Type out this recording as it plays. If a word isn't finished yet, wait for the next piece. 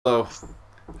Hello,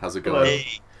 how's it going? Hey,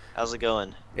 how's it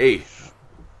going? Hey, I'd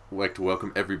like to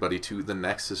welcome everybody to the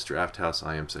Nexus Drafthouse.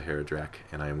 I am Sahara Drac,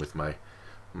 and I am with my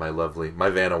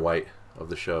Vanna White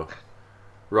of the show,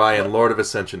 Ryan, Lord of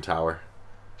Ascension Tower.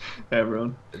 Hey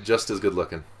everyone. Just as good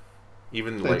looking.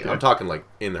 Even Thank like you. I'm talking like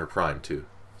in her prime too.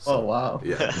 Oh So, wow.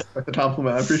 yeah. Quite the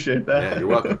compliment. I appreciate that. Yeah, you're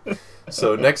welcome.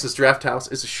 So Nexus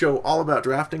Drafthouse is a show all about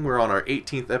drafting. We're on our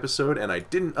 18th episode, and I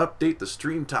didn't update the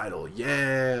stream title.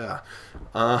 Yeah.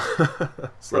 Uh,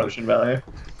 so- Production value.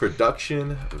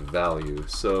 Production value.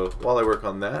 So while I work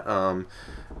on that,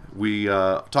 we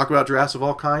talk about drafts of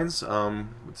all kinds.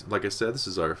 Like I said, this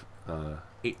is our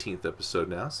 18th episode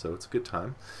now, so it's a good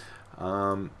time.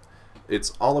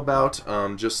 It's all about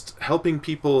just helping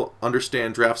people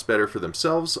understand drafts better for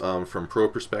themselves from pro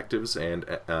perspectives and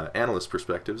analyst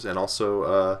perspectives, and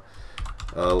also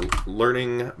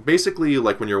learning, basically,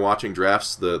 like when you're watching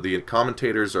drafts, the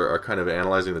commentators are kind of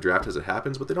analyzing the draft as it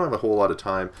happens, but they don't have a whole lot of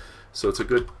time, so it's a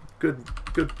good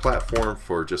platform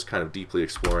for just kind of deeply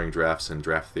exploring drafts and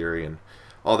draft theory and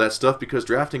all that stuff, because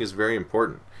drafting is very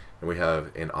important. And we have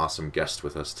an awesome guest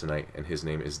with us tonight, and his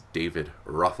name is David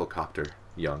Roflcopter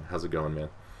Young. How's it going, man?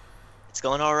 It's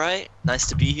going all right. Nice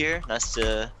to be here. Nice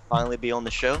to finally be on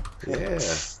the show. Yeah,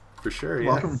 for sure.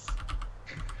 Yeah. Welcome.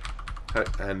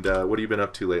 And what have you been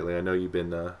up to lately? I know you've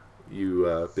been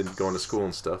been going to school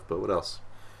and stuff, but what else?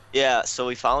 Yeah, so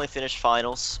we finally finished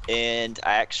finals, and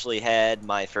I actually had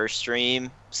my first stream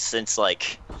since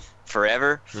like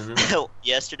forever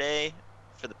yesterday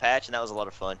for the patch, and that was a lot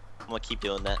of fun. I'm gonna keep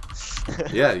doing that.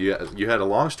 Yeah, you had a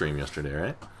long stream yesterday,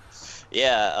 right?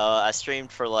 Yeah, I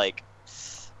streamed for like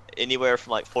anywhere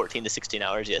from like 14 to 16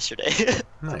 hours yesterday.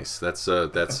 Nice. That's a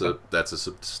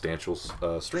substantial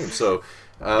stream. So,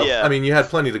 Yeah. I mean, you had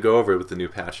plenty to go over with the new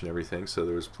patch and everything, so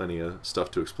there was plenty of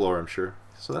stuff to explore, I'm sure.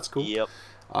 So that's cool. Yep.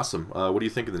 Awesome. What do you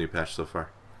think of the new patch so far?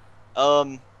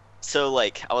 So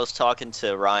like I was talking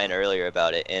to Ryan earlier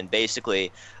about it, and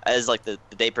basically as like the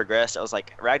day progressed, I was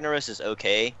like, Ragnaros is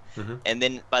okay, and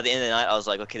then by the end of the night, I was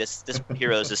like, okay, this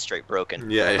hero is just straight broken.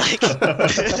 Yeah.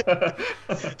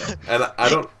 And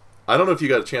I don't know if you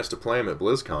got a chance to play him at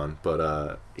BlizzCon,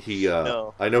 but he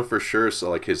No. I know for sure. So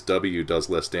like his W does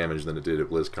less damage than it did at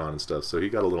BlizzCon and stuff. So he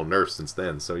got a little nerfed since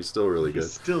then. So he's still really good.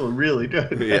 He's still really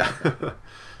good. Yeah.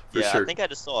 For Yeah, sure. I think I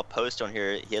just saw a post on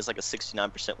here. He has like a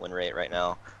 69% win rate right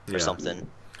now, or Yeah. something.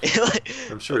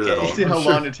 I'm sure okay. that'll- We'll see how I'm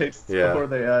sure- long it takes Yeah. before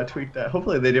they tweak that.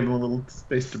 Hopefully they give him a little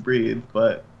space to breathe,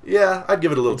 but Yeah, I'd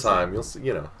give it a little time. You'll see.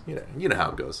 You know how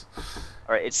it goes.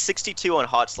 All right, it's 62 on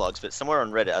Hot Slugs, but somewhere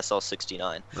on Reddit I saw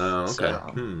 69. Oh, okay.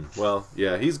 So- Well,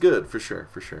 yeah, he's good for sure.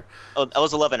 For sure. Oh, that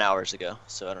was 11 hours ago,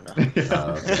 so I don't know.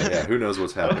 Okay, yeah, who knows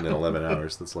what's happened in 11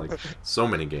 hours? That's like so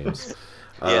many games.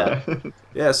 Yeah.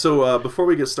 Yeah. So before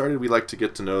we get started, we like to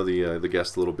get to know the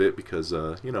guest a little bit, because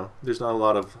there's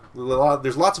not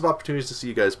there's lots of opportunities to see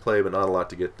you guys play, but not a lot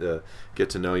to get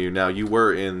to know you. Now, you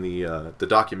were in the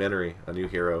documentary, A New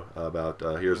Hero, about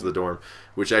Heroes of the Dorm,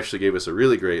 which actually gave us a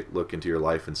really great look into your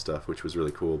life and stuff, which was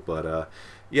really cool. But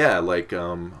yeah, like I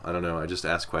don't know, I just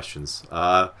ask questions.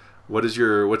 What's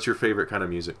your favorite kind of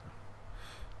music?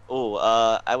 Oh,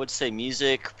 I would say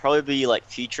music, probably be like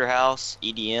Future House,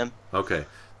 EDM. Okay,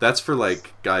 that's for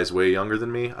like guys way younger than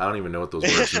me. I don't even know what those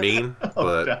words mean,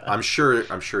 but God. I'm sure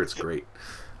it's great.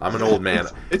 I'm an old man.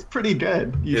 It's pretty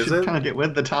good. You Is should it? kind of get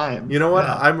with the time. You know what?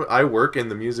 Yeah. I work in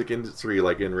the music industry,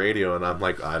 like in radio, and I'm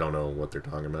like, I don't know what they're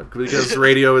talking about, because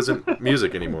radio isn't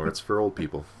music anymore. It's for old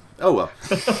people. Oh well.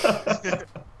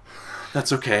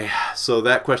 That's okay. So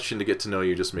that question to get to know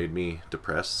you just made me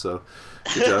depressed. So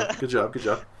good job, good job, good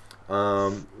job.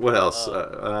 What else?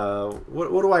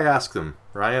 What do I ask them,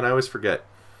 Ryan? I always forget.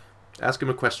 Ask him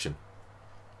a question.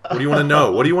 What do you want to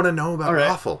know? What do you want to know about All right.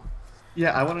 Raffle?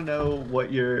 Yeah, I want to know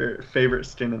what your favorite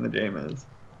skin in the game is.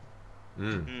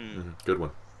 Good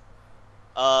one.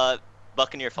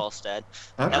 Buccaneer Falstad.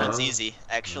 Okay. That one's easy,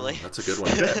 actually. That's a good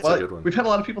one. That's Well, a good one. we've had a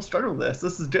lot of people struggle with this.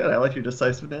 This is good. I like your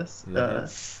decisiveness.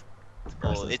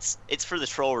 Well, it's for the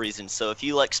troll reason. So if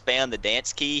you like spam the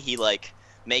dance key, he like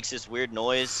makes this weird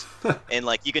noise, and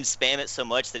like you can spam it so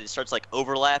much that it starts like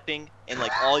overlapping, and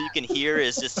like all you can hear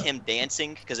is just him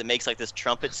dancing because it makes like this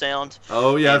trumpet sound.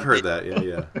 Oh yeah, I've And heard that.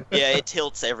 Yeah. Yeah, it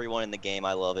tilts everyone in the game.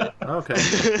 I love it.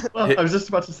 Okay. Well, I was just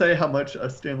about to say how much a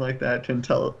skin like that can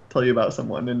tell you about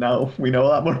someone, and now we know a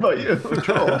lot more about you.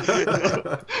 Troll.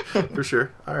 For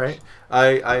sure. All right.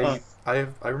 I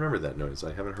remember that noise.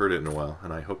 I haven't heard it in a while,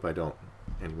 and I hope I don't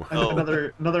anymore. Oh.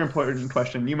 Another important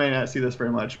question. You may not see this very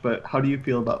much, but how do you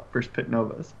feel about first pick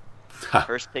Novas?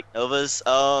 First pick Novas.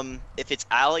 If it's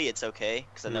Ali, it's okay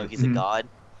because I know he's a god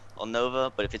on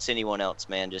Nova. But if it's anyone else,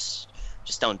 man, just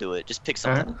just don't do it. Just pick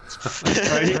All something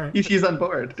right. else. He's on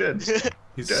board. Good.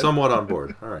 He's Good. somewhat on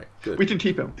board. All right, good. We can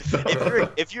keep him.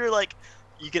 If you're like,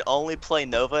 you can only play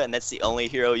Nova and that's the only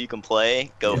hero you can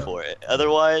play, go Yeah. for it.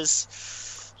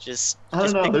 Otherwise, just I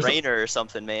don't know, pick there's Rainer or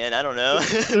something, man. I don't know.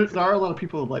 there are a lot of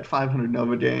people with like 500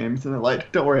 Nova games, and they're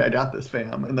like, "Don't worry, I got this,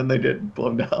 fam," and then they get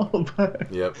blown down.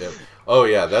 Yep. Oh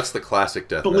yeah, that's the classic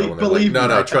death metal. When they're like, believe no, me,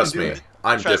 no, I trust can do me. it.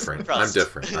 I'm Trust.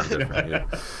 different. Yeah.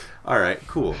 All right,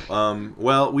 cool.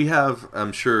 Well, we have,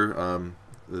 I'm sure,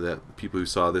 that people who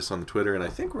saw this on the Twitter, and I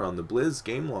think we're on the Blizz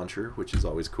game launcher, which is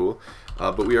always cool.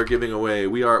 But we are giving away.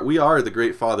 We are the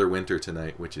Great Father Winter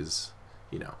tonight, which is,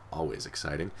 always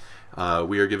exciting.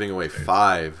 We are giving away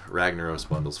 5 Ragnaros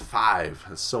bundles. 5.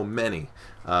 That's so many.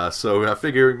 So I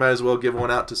figure we might as well give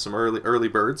one out to some early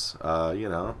birds. I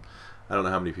don't know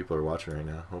how many people are watching right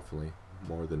now. Hopefully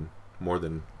more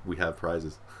than we have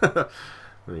prizes.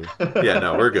 Yeah,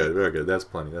 no, we're good. That's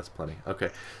plenty. Okay.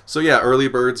 So yeah, early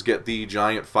birds get the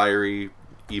giant fiery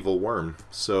evil worm.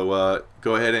 So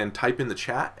go ahead and type in the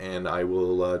chat, and I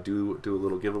will do a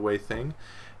little giveaway thing.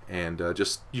 And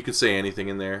just, you can say anything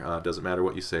in there. Doesn't matter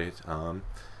what you say.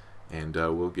 And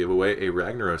we'll give away a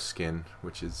Ragnaros skin,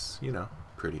 which is,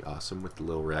 pretty awesome with the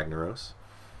little Ragnaros.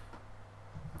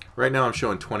 Right now I'm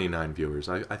showing 29 viewers.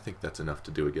 I think that's enough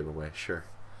to do a giveaway. Sure.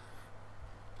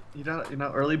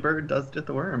 Early bird does get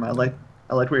the worm. I like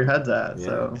where your head's at. Yeah.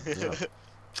 So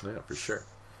Yeah, for sure.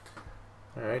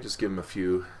 All right, just give him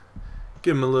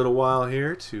a little while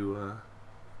here to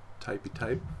type.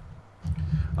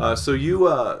 So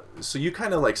you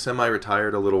kind of like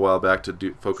semi-retired a little while back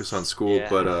to focus on school, Yeah.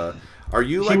 but are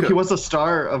you like he was a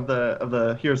star of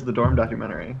the Heroes of the Dorm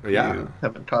documentary. If Yeah. you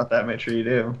haven't caught that, make sure you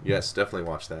do. Yes, definitely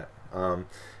watch that.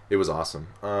 It was awesome.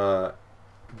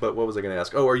 But what was I going to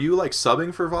ask? Oh, are you like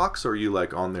subbing for Vox, or are you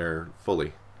like on there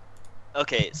fully?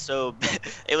 Okay, so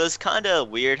it was kind of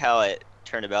weird how it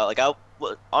turned about. Like,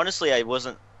 honestly, I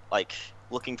wasn't like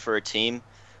looking for a team,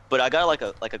 but I got like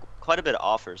a quite a bit of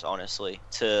offers, honestly,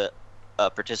 to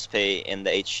participate in the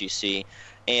HGC,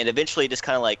 and eventually just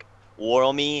kind of like wore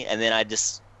on me, and then I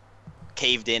just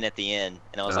caved in at the end,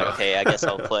 and I was like, okay, I guess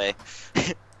I'll play.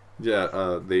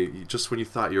 Yeah, they just when you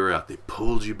thought you were out, they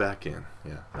pulled you back in.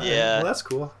 Yeah. All Yeah. right, well, that's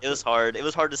cool. It was hard. It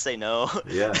was hard to say no.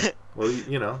 Yeah. Well,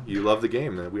 you love the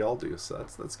game, and we all do, so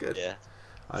that's good. Yeah.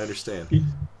 I understand.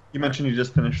 You mentioned you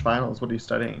just finished finals. What are you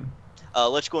studying?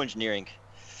 Electrical engineering.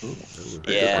 Ooh,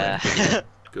 Yeah.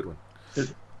 Good one.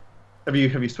 Have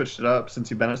you switched it up since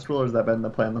you've been at school, or has that been the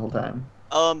plan the whole time?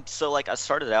 So like I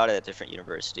started out at a different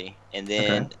university, and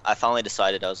then Okay. I finally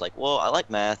decided, I was like, well, I like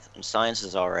math and science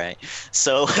is all right.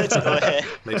 So let's go ahead.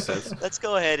 Makes sense. Let's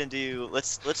go ahead and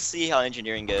let's see how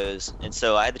engineering goes. And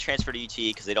so I had to transfer to UT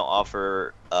because they don't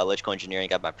offer electrical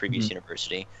engineering at my previous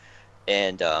university,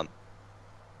 and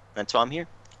that's why I'm here.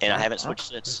 And I haven't switched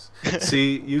since.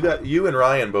 See, you and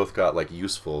Ryan both got like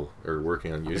useful or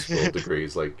working on useful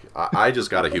degrees. Like I just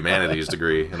got a humanities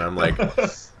degree, and I'm like,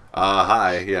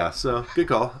 hi, yeah. So good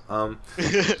call.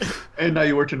 And now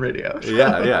you worked in radio.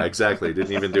 Yeah, exactly.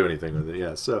 Didn't even do anything with it.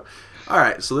 Yeah. So, all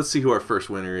right. So let's see who our first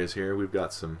winner is here. We've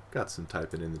got some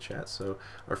typing in the chat. So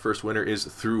our first winner is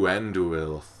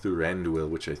Thuranduil,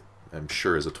 which I'm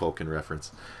sure is a Tolkien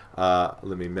reference. Let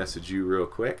me message you real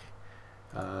quick.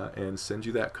 And send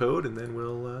you that code, and then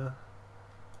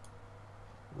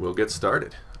we'll get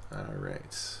started. All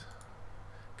right.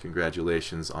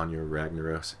 Congratulations on your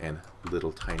Ragnaros and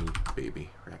little tiny baby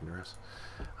Ragnaros.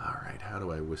 All right. How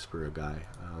do I whisper a guy?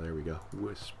 Oh, there we go.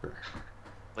 Whisper.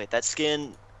 Wait, that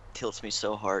skin tilts me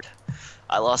so hard.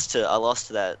 I lost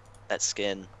to that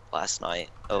skin last night.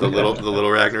 Oh, The little Ragnaros.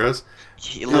 little How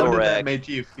did that rag. make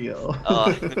you feel?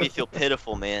 It made me feel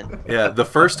pitiful, man. Yeah. The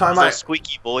first time Little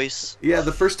squeaky voice.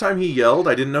 the first time he yelled,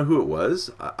 I didn't know who it was.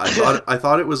 I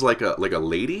thought it was like a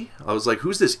lady. I was like,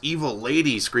 who's this evil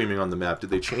lady screaming on the map? Did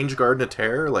they change Garden of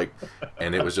Terror?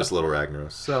 And it was just little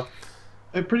Ragnaros. So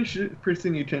I'm pretty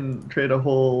soon you can create a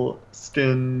whole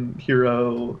skin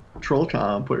hero troll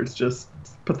comp where it's just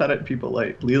pathetic people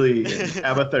like Lily and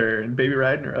Abathur and Baby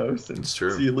Ragnaros, and It's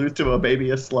true. so you lose to a baby,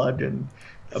 a slug, and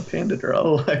a panda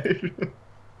girl.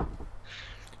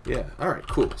 yeah. All right.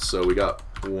 Cool. So we got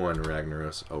one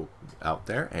Ragnaros out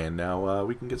there, and now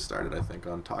we can get started. I think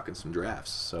on talking some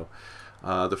drafts. So.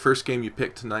 The first game you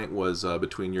picked tonight was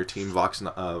between your team Vox.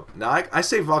 Now I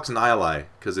say Vox Nihili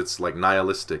because it's like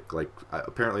nihilistic. Like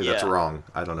apparently that's wrong.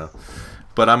 I don't know,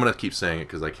 but I'm gonna keep saying it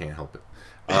because I can't help it.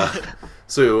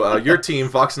 So your team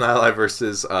Vox Nihili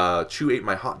versus Chew Ate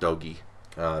My Hot Doggy.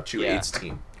 Chew Ate's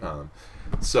team.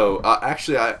 So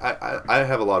actually, I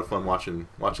have a lot of fun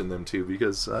watching them too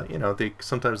because they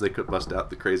sometimes they could bust out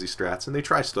the crazy strats and they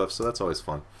try stuff, so that's always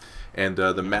fun. and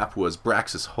the map was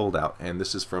Braxis Holdout, and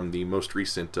this is from the most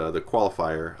recent the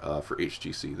qualifier for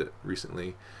HGC that recently,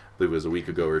 I believe it was a week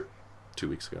ago or 2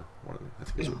 weeks ago. One of them, I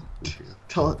think it was a week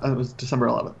ago. It was December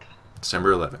 11th.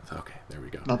 December 11th. Okay, there we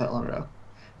go. Not that long ago.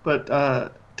 But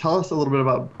tell us a little bit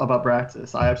about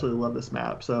Braxis. I absolutely love this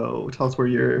map. So tell us where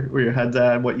your head's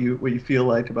at, and what you feel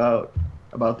like about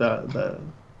the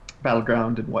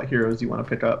battleground and what heroes you want to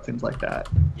pick up, things like that.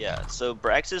 Yeah. So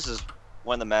Braxis is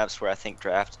one of the maps where I think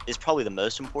draft is probably the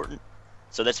most important.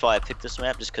 So that's why I picked this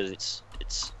map, just because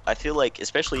it's. I feel like,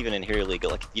 especially even in Hero League,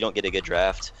 like if you don't get a good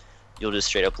draft, you'll just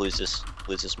straight up lose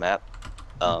this map.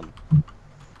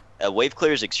 Wave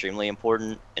clear is extremely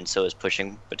important, and so is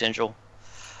pushing potential.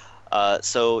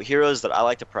 So heroes that I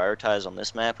like to prioritize on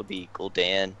this map would be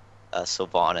Gul'dan,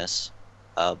 Sylvanas,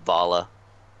 Vala,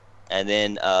 and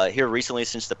then here recently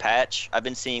since the patch, I've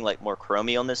been seeing like more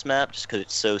Chromie on this map just because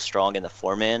it's so strong in the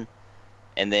 4-man,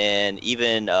 and then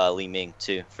even Li Ming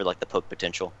too for like the poke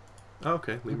potential. Oh,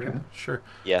 okay, Li Ming, sure.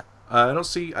 Yeah. I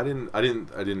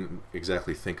didn't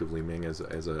exactly think of Li Ming as a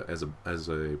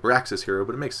Braxis hero,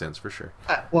 but it makes sense for sure.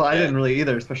 I didn't really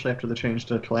either, especially after the change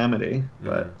to Calamity.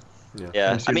 But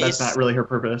yeah, I mean that's not really her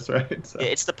purpose, right? So.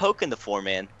 It's the poke in the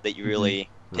 4-man that you really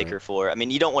pick her for. I mean,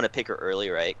 you don't want to pick her early,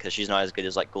 right? Because she's not as good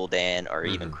as like Gul'dan or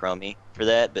even Chromie for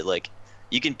that. But like,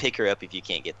 you can pick her up if you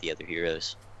can't get the other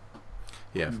heroes.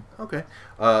 Yeah. Okay.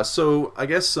 So I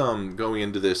guess going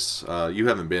into this, you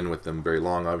haven't been with them very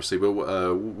long, obviously. But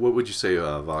what would you say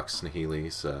Vox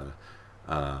Nihili's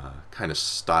kind of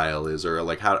style is, or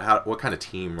like what kind of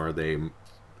team are they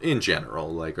in general?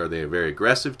 Like, are they a very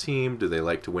aggressive team? Do they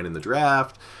like to win in the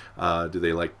draft? Do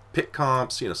they like pick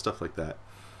comps? Stuff like that.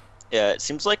 Yeah, it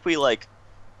seems like we like,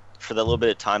 for the little bit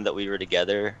of time that we were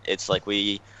together, it's like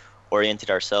we oriented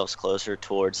ourselves closer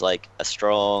towards like a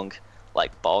strong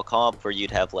like ball comp where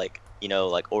you'd have like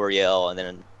like Oriel and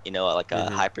then like a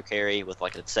hyper carry with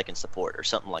like a second support or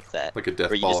something like that, like a death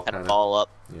where you ball just kind of fall up.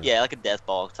 Yeah, like a death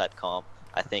ball type comp,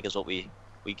 I think is what we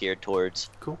geared towards.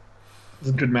 Cool. It's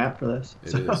a good map for this.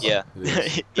 It is. Yeah.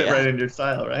 It Fit right into your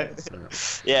style, right?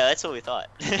 Yeah, that's what we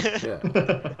thought. Yeah.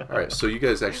 All right. So you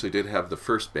guys actually did have the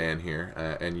first ban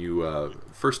here, and you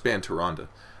first banned Tyrande,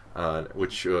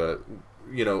 which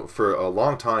for a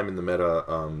long time in the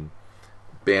meta,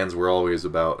 bans were always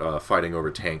about fighting over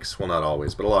tanks. Well, not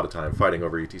always, but a lot of time fighting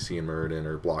over ETC and Muradin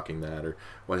or blocking that or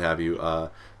what have you.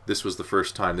 This was the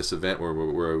first time, this event, where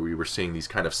we were seeing these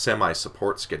kind of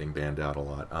semi-supports getting banned out a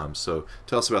lot. So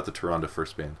tell us about the Tyrande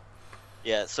first ban.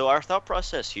 Yeah, so our thought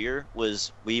process here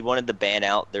was we wanted to ban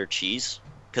out their cheese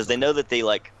because they know that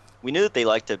we knew that they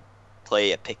like to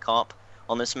play a pick comp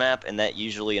on this map, and that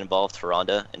usually involved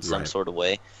Tyrande in some sort of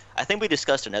way. I think we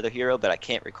discussed another hero, but I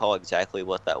can't recall exactly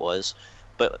what that was.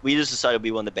 But we just decided we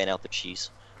wanted to ban out the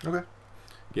cheese. Okay.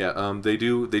 Yeah, they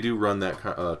do run that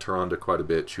Tyrande quite a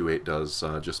bit. Chu8 does,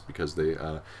 just because they.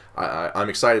 I'm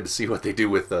excited to see what they do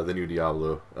with the new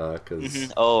Diablo.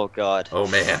 Oh God. Oh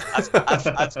man.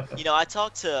 I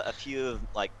talked to a few of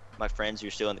like my friends who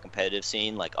are still in the competitive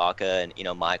scene, like Akka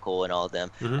and Michael and all of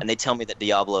them, and they tell me that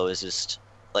Diablo is just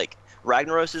like.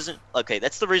 Ragnaros isn't okay.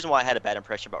 That's the reason why I had a bad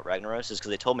impression about Ragnaros, is because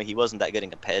they told me he wasn't that good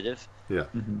in competitive. Yeah.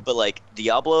 But like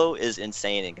Diablo is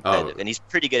insane in competitive, and he's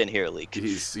pretty good in Hero League.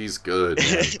 He's good.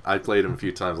 Man. I played him a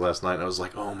few times last night, and I was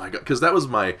like, oh my god, because that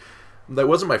wasn't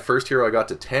my first hero I got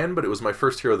to 10, but it was my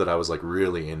first hero that I was like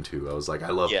really into. I was like, I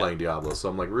love playing Diablo, so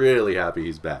I'm like really happy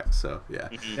he's back. So yeah.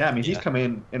 Yeah, I mean he's come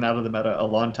in and out of the meta a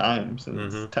long time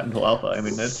since technical alpha. I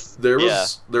mean there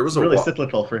was really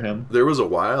cyclical for him. There was a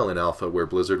while in alpha where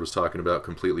Blizzard was talking about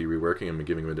completely reworking him and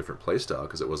giving him a different playstyle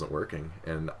because it wasn't working,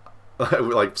 and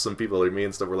like some people like me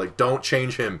and stuff were like, don't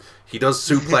change him, he does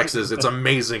suplexes, it's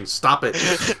amazing, stop it.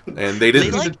 And they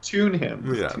didn't need to tune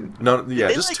him.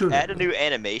 Just tune add him. a new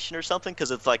animation or something,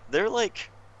 because it's like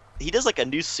he does like a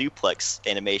new suplex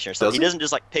animation or something. He doesn't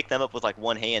just like pick them up with like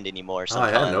one hand anymore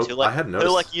sometimes. I had noticed.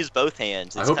 He'll like use both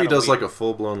hands. I hope he does like a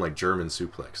full-blown like German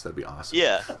suplex. That'd be awesome.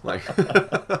 Yeah. Like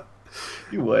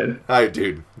you would.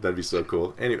 Dude, that'd be so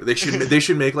cool. Anyway, they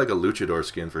should make like a luchador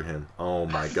skin for him. Oh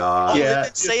my god. Yeah, they've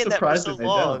been saying that for so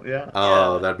long.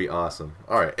 Oh, that'd be awesome.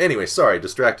 All right. Anyway, sorry,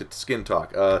 distracted to skin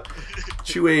talk.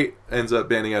 Chu8 ends up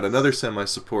banning out another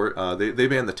semi-support. They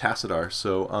banned the Tassadar.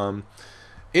 So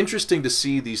interesting to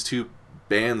see these two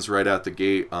bans right out the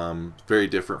gate. Very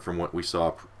different from what we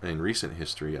saw in recent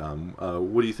history.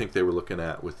 What do you think they were looking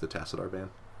at with the Tassadar ban?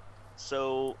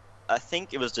 So I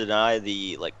think it was to deny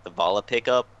the Vala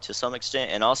pickup to some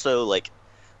extent, and also like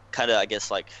kind of I guess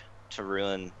like to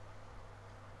ruin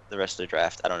the rest of the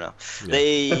draft. I don't know. Yeah.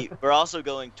 They were also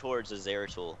going towards a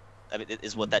Zeratul. I mean,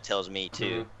 is what that tells me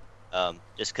too.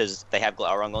 Just because they have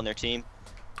Glaurung on their team,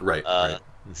 Right. Right.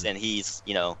 And he's,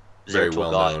 you know, Very Zeratul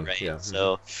well God, known. right? Yeah.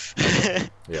 So,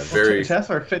 Yeah. Very.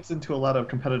 Tassar fits into a lot of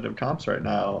competitive comps right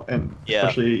now, and Yeah.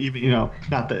 especially even, you know,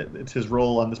 not that it's his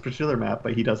role on this particular map,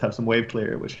 but he does have some wave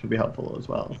clear, which can be helpful as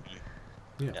well.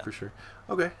 Yeah, for sure.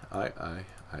 Okay, I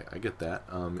get that.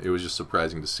 It was just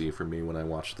surprising to see for me when I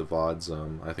watched the VODs.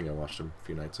 I think I watched them a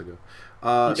few nights ago.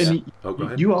 Go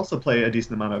ahead. You also play a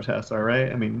decent amount of Tassar,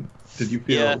 right? I mean, did you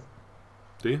feel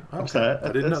Do you? Okay. upset I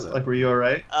at didn't this? know that. Like, were you all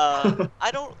right?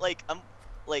 I don't like.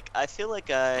 I feel like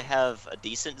I have a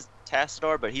decent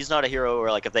Tassadar, but he's not a hero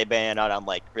where like if they ban out, I'm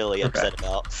like really upset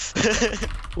about.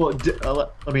 Well,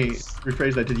 let me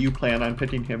rephrase that. Did you plan on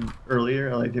picking him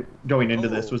earlier, like going into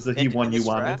this? Was he one you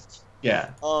wanted? Draft?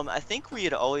 Yeah. I think we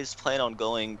had always planned on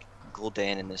going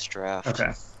Gul'dan in this draft.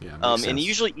 Okay. Yeah. And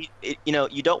usually, you know,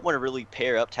 you don't want to really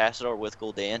pair up Tassadar with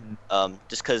Gul'dan,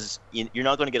 just because you're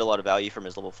not going to get a lot of value from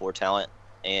his level 4 talent.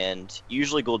 And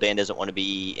usually Gul'dan doesn't want to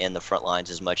be in the front lines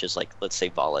as much as, like, let's say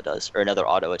Vala does, or another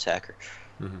auto attacker.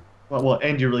 Well,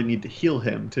 and you really need to heal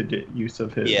him to get use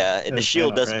of his. Yeah, the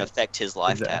shield mana, doesn't right? affect his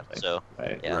life Exactly. tap, so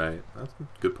Right. yeah. Right. That's a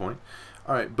good point.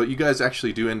 All right, but you guys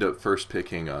actually do end up first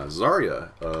picking Zarya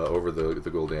over the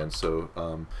Gul'dan,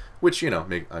 so which, you know,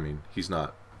 he's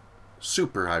not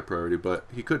super high priority, but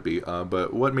he could be.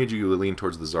 But what made you lean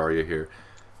towards the Zarya here?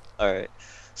 All right,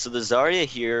 so the Zarya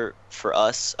here for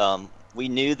us, we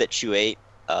knew that Chu8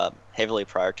 heavily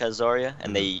prioritized Zarya,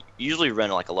 and they usually run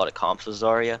like a lot of comps with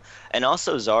Zarya, and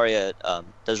also Zarya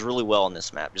does really well on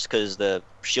this map just because the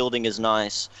shielding is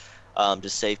nice to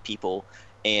save people,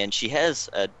 and she has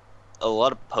a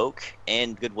lot of poke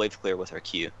and good wave clear with her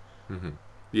Q.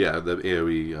 Yeah, the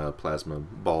AoE plasma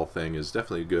ball thing is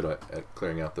definitely good at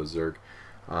clearing out those Zerg.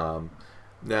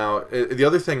 Now, the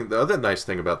other nice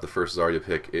thing about the first Zarya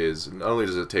pick is not only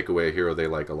does it take away a hero they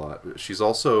like a lot, but she's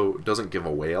also doesn't give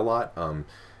away a lot.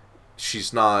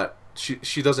 She's not.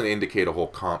 She doesn't indicate a whole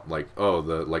comp like,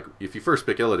 oh, if you first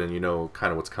pick Illidan, you know kind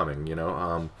of what's coming. You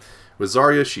know, with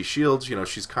Zarya, she shields. You know,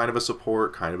 she's kind of a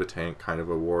support, kind of a tank, kind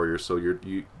of a warrior. So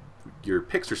your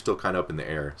picks are still kind of up in the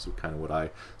air. So kind of what I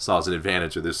saw as an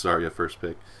advantage of this Zarya first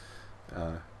pick.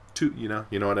 You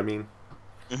know what I mean?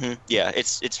 Yeah,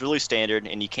 it's really standard,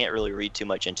 and you can't really read too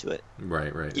much into it.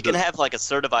 Right. You can have like a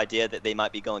sort of idea that they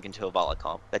might be going into a Vala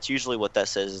comp. That's usually what that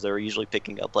says. Is they're usually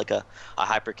picking up like a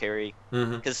hyper carry,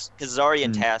 because Zarya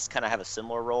and Tass kind of have a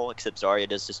similar role, except Zarya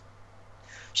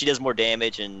does more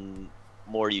damage and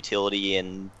more utility,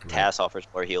 and Tass offers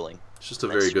more healing. It's just a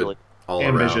very good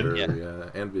all-arounder.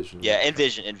 And vision. Yeah, and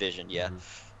vision. Yeah.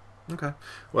 Okay.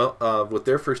 Well, with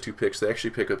their first two picks, they actually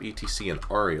pick up ETC and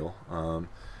Ariel.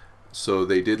 So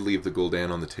they did leave the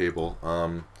Gul'dan on the table.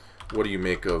 What do you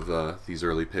make of these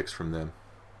early picks from them?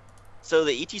 So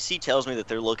the ETC tells me that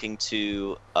they're looking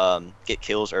to get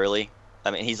kills early.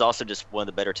 I mean, he's also just one of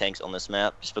the better tanks on this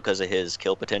map just because of his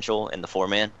kill potential in the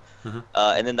 4-man.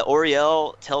 And then the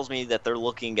Oriel tells me that they're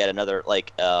looking at another,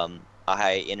 like, a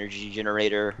high energy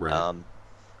generator. Right.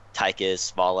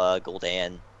 Tychus, Vala,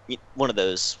 Gul'dan. One of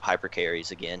those hyper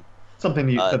carries again.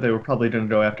 Something that they were probably going to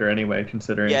go after anyway,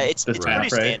 considering it's this pretty map,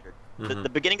 right? standard. The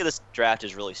beginning of this draft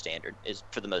is really standard,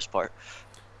 for the most part.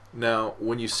 Now,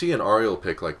 when you see an Ariel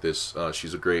pick like this,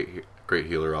 she's a great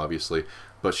healer, obviously,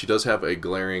 but she does have a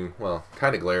glaring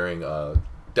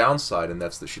downside, and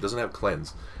that's that she doesn't have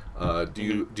cleanse.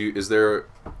 Is there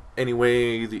any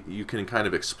way that you can kind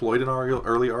of exploit an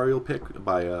early Ariel pick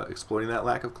by exploiting that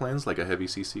lack of cleanse, like a heavy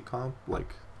CC comp,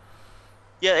 like?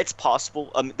 Yeah, it's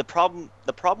possible. The problem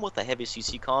with the heavy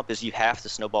CC comp is you have to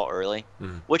snowball early,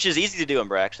 which is easy to do in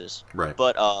Braxis. Right.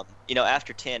 But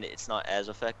after 10, it's not as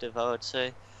effective, I would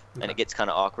say, and it gets kind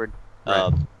of awkward.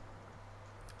 Right.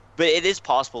 But it is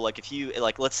possible. Like if you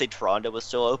let's say Tyrande was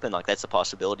still open, like that's a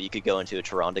possibility. You could go into a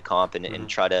Tyrande comp and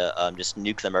try to just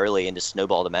nuke them early and just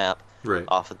snowball the map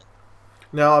off of them.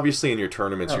 Now, obviously, in your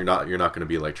tournaments, you're not going to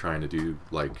be like trying to do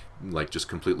like just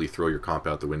completely throw your comp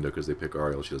out the window because they pick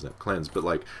Ariel. She doesn't have cleanse. But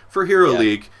like for Hero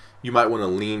League, you might want to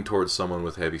lean towards someone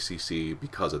with heavy CC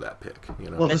because of that pick. You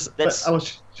know. Well,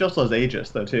 she also has Aegis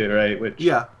though too, right? Which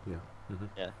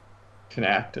can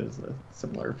act as a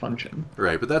similar function.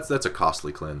 Right, but that's a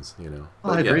costly cleanse. You know.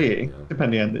 Well, I agree,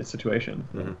 depending on the situation.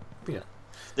 Yeah.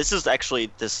 This is actually,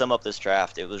 to sum up this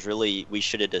draft, it was really, we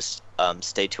should have just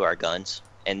stayed to our guns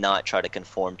and not try to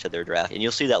conform to their draft. And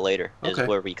you'll see that later, is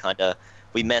where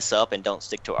we mess up and don't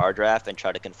stick to our draft and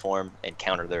try to conform and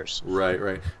counter theirs. Right.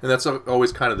 And that's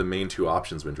always kind of the main two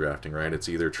options when drafting, right? It's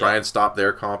either try and stop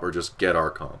their comp or just get our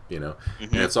comp, you know?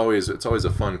 And it's always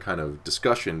a fun kind of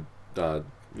discussion,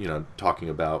 talking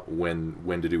about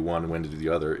when to do one and when to do the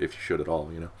other, if you should at all,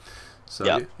 you know? So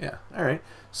Yeah. yeah, all right.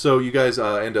 So you guys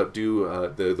end up the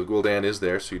Gul'dan is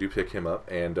there, so you do pick him up,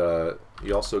 and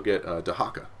you also get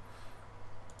Dahaka.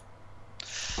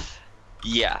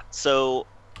 Yeah. So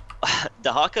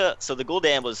Dahaka. So the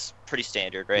Gul'dan was pretty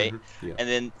standard, right? Yeah. And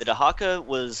then the Dahaka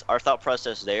was our thought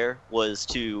process. There was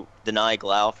to deny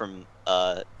Glau from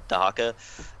Dahaka,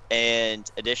 and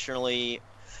additionally,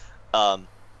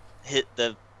 hit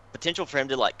the potential for him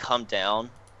to like come down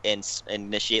and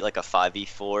initiate like a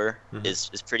 5v4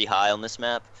 is pretty high on this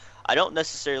map. I don't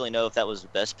necessarily know if that was the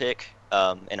best pick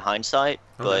in hindsight,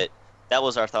 but that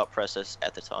was our thought process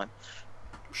at the time.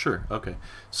 Sure. Okay.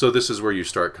 So this is where you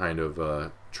start kind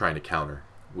of trying to counter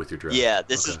with your draft. Yeah,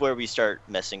 this is where we start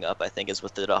messing up. I think is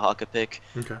with the Dahaka pick.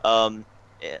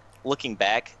 Okay. Looking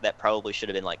back, that probably should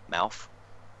have been like Mouth.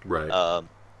 Right.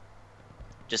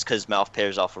 Just because Mouth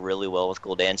pairs off really well with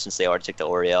Gul'dan since they already took the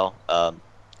Oriel.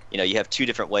 You have two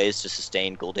different ways to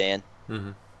sustain Gul'dan.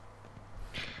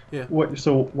 Yeah.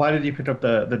 So why did you pick up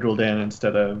the Gul'dan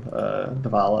instead of the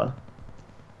Vala?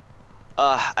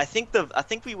 I think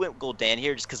we went Gul'dan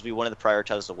here just because we wanted to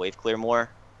prioritize the wave clear more.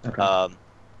 Okay.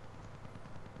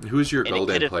 Who's your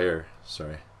Gul'dan player?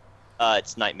 Sorry.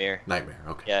 It's Nightmare. Nightmare.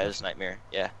 Okay. Yeah, it was Nightmare.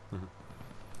 Yeah.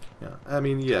 Yeah. I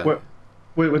mean, yeah.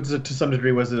 To some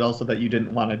degree, was it also that you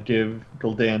didn't want to give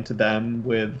Gul'dan to them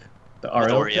with the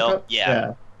Ariel?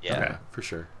 Yeah. Okay, for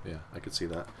sure. Yeah, I could see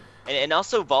that. And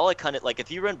also Vala kind of like if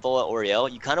you run Vala Oriel,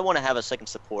 you kind of want to have a second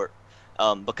support,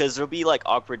 because there'll be like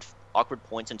awkward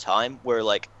points in time where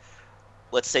like,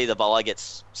 let's say the Vala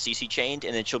gets CC chained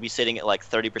and then she'll be sitting at like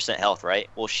 30% health, right?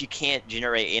 Well, she can't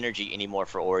generate energy anymore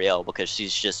for Oriel because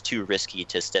she's just too risky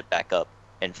to step back up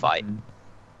and fight.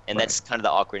 And that's kind of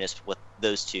the awkwardness with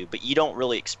those two. But you don't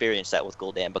really experience that with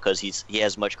Gul'dan because he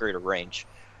has much greater range.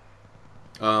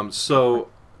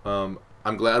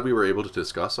 I'm glad we were able to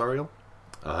discuss Ariel,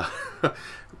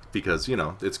 because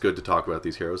it's good to talk about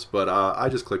these heroes. But I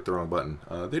just clicked the wrong button.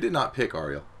 They did not pick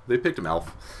Ariel. They picked him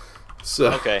Elf.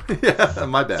 So okay. Yeah,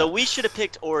 my bad. So we should have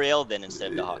picked Oriel then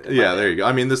instead of Dahaka. Yeah, there you go.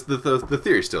 I mean, the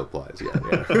theory still applies. Yeah.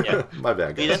 Yeah. My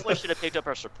bad, guys. We definitely should have picked up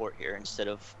our support here instead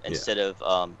of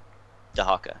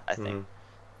Dahaka, I think.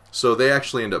 So they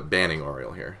actually end up banning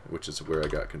Ariel here, which is where I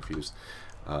got confused.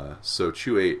 So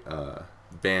Chew8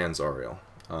 bans Ariel.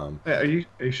 Are you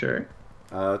sure?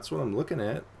 That's what I'm looking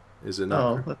at. Is it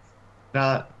not? No,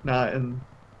 that's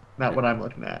not what I'm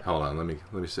looking at. Hold on, let me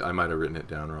see. I might have written it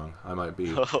down wrong. I might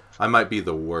be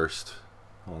the worst.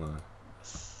 Hold on.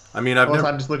 I mean, I'm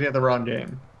just looking at the wrong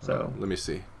game. So let me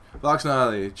see.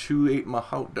 Voxnali, Chew8 my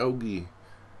hot doggy.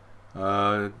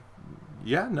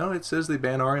 Yeah, no, it says they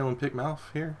ban Ariel and pick Mouth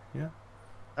here. Yeah.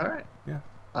 All right. Yeah.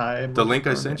 The link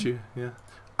I sent you. Yeah.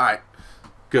 All right.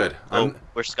 Good.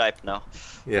 We're Skyped now.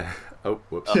 Yeah. Oh,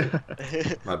 whoops.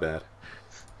 My bad.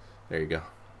 There you go.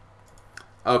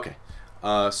 Okay.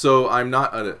 So I'm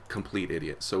not a complete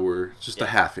idiot. So we're just a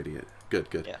half idiot. Good.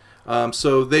 Yeah.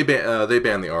 So they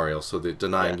ban the Ariel. So they're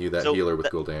denying you that healer with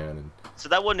Gul'dan. So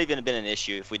that wouldn't even have been an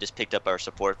issue if we just picked up our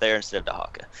support there instead of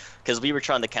Dahaka, because we were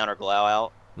trying to counter Glau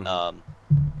out,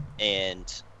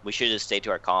 and we should have just stayed to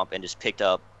our comp and just picked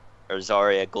up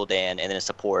Zarya, Gul'dan, and then a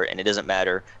support, and it doesn't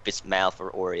matter if it's Mouth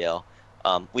or Oriel.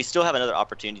 We still have another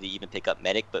opportunity to even pick up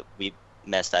Medic, but we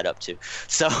messed that up too.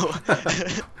 So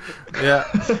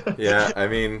yeah. I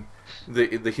mean,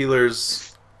 the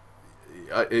healers,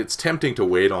 it's tempting to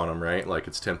wait on them, right? Like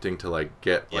it's tempting to like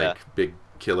get like big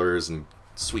killers and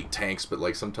sweet tanks, but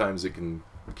like sometimes it can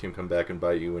come back and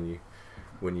bite you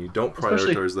when you don't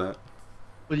prioritize that.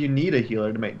 Well, you need a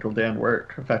healer to make Gul'dan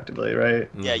work effectively, right?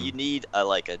 Yeah, you need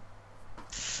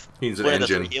he needs an one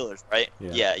engine. Of the healers, right?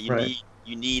 Yeah,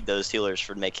 you need those healers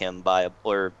for make him viable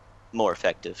or more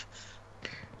effective.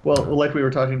 Well, like we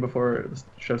were talking before the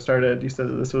show started, you said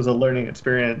that this was a learning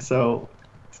experience, so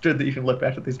it's good that you can look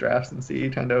back at these drafts and see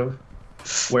kind of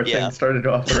where things started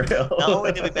off the rail. Not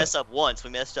only did we mess up once,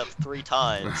 we messed up 3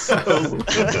 times.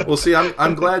 Well, see,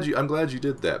 I'm glad you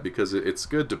did that, because it's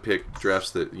good to pick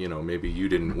drafts that maybe you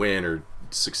didn't win or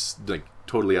like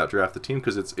totally outdraft the team,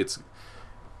 because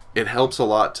it helps a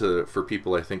lot for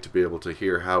people, I think, to be able to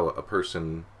hear how a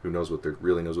person who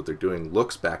really knows what they're doing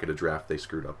looks back at a draft they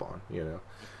screwed up on.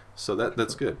 So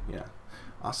that's good. Yeah,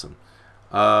 awesome.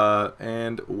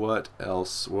 And what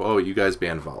else? Well, you guys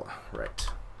banned Vala, right?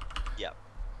 Yeah.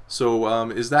 So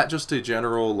is that just a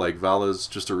general, like, Vala's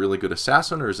just a really good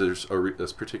assassin, or is there a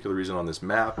particular reason on this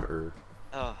map, or?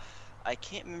 I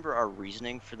can't remember our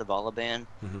reasoning for the Vala ban.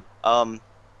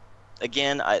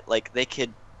 Again, they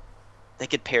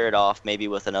could pair it off maybe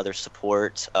with another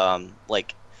support.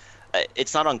 Like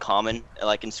it's not uncommon.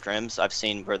 Like in scrims, I've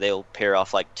seen where they'll pair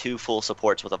off like 2 full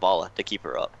supports with a Vala to keep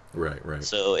her up. Right, right.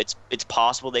 So it's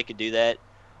possible they could do that.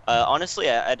 Honestly,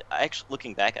 I actually,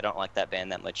 looking back, I don't like that ban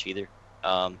that much either.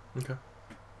 Okay.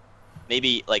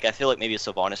 Maybe like I feel like maybe a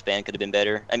Sylvanas ban could have been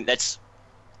better. I mean, that's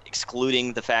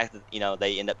excluding the fact that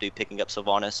they end up picking up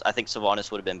Sylvanas. I think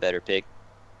Sylvanas would have been better pick.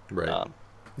 Right.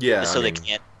 Yeah. Just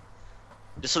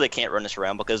so they can't run us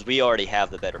around, because we already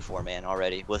have the better 4-man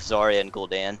already with Zarya and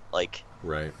Gul'dan. Like,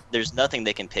 right. There's nothing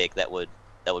they can pick that would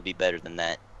be better than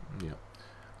that.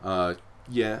 Yeah.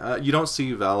 You don't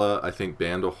see Vala, I think,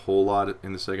 banned a whole lot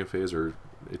in the second phase, or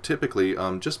typically,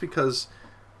 just because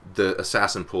the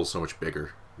assassin pool is so much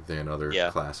bigger than other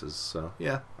classes. So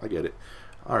yeah, I get it.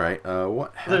 All right.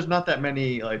 There's not that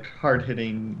many like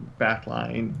hard-hitting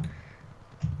backline.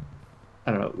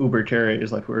 I don't know, Uber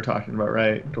carries like we were talking about,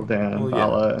 right? Gul'dan,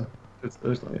 Vala.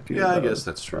 There's only a few. Yeah, I guess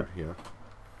that's true. Yeah.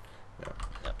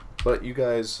 But you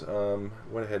guys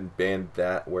went ahead and banned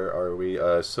that. Where are we?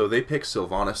 So they pick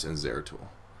Sylvanas and Zeratul.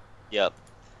 Yep.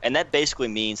 And that basically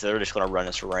means they're just going to run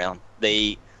us around.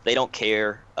 They don't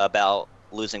care about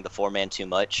losing the 4-man too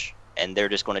much, and they're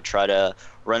just going to try to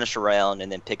run us around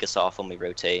and then pick us off when we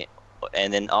rotate.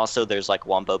 And then also there's like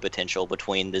wombo potential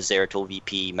between the Zeratul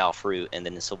VP, Malfruit, and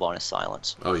then the Sylvanas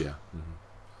Silence. Oh yeah.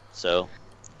 So.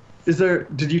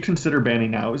 Did you consider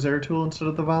banning out Zeratul instead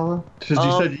of the Vala? Because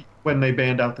you said when they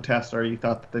banned out the Tastar, you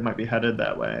thought that they might be headed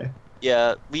that way.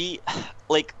 Yeah,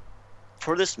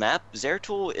 for this map,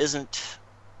 Zeratul isn't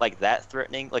like that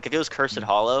threatening. Like if it was Cursed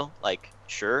Hollow, like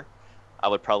sure, I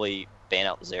would probably ban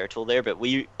out the Zeratul there. But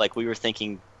we were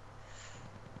thinking,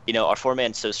 our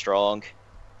 4-man's so strong,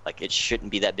 like it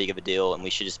shouldn't be that big of a deal, and we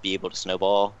should just be able to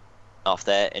snowball off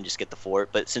that and just get the fort.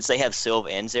 But since they have Sylv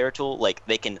and Zeratul, like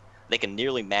they can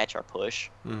nearly match our push,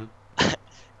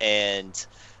 and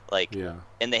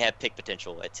and they have pick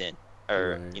potential at 10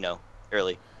 or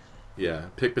early. Yeah,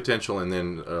 pick potential and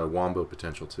then wombo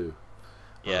potential too.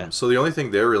 Yeah. So the only thing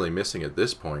they're really missing at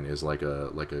this point is like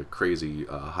a crazy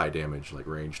high damage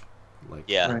ranged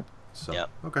Yeah. Right. So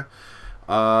okay.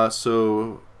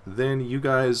 So then you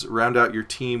guys round out your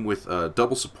team with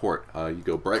double support. You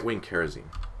go Brightwing Karazim.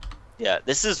 Yeah,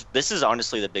 this is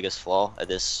honestly the biggest flaw of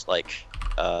this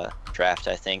draft.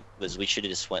 I think was we should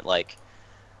have just went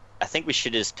I think we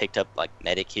should have just picked up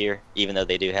medic here, even though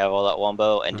they do have all that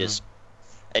wombo, and just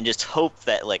hope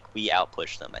that we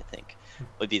outpush them. I think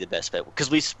would be the best bet,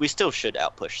 because we still should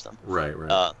outpush them. Right.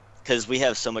 Because we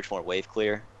have so much more wave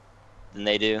clear than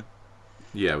they do.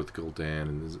 Yeah, with Gul'dan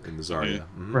and the Zarya.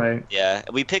 Right. Yeah,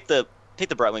 we picked the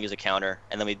Brightwing as a counter,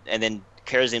 and then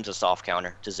Karazim's a soft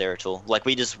counter to Zeratul.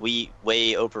 We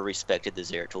way over respected the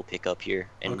Zeratul pickup here,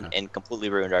 and completely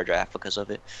ruined our draft because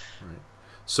of it. Right.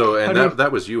 So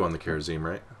that was you on the Karazim,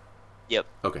 right? Yep.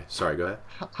 Okay, sorry. Go ahead.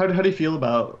 How do you feel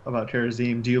about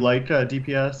Karazim? Do you like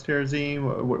DPS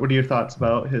Karazim? What are your thoughts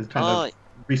about his kind of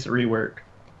recent rework?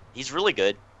 He's really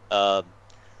good.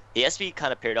 He has to be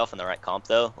kind of paired off in the right comp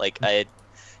though.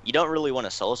 You don't really want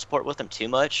to solo support with him too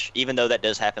much, even though that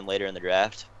does happen later in the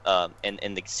draft.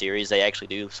 In the series, they actually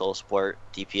do solo support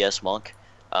DPS Monk.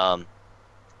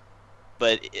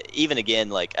 But even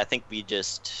again, I think we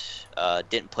just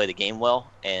didn't play the game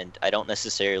well, and I don't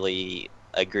necessarily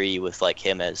agree with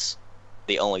him as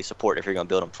the only support if you're going to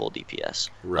build him full DPS.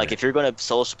 Right. If you're going to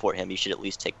solo support him, you should at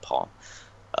least take Palm.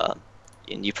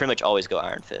 And you pretty much always go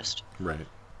Iron Fist. Right.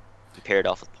 You pair it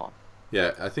off with Palm.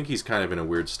 Yeah, I think he's kind of in a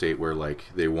weird state where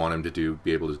they want him to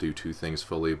be able to do 2 things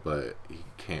fully, but he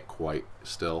can't quite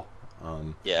still.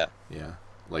 Yeah. Yeah.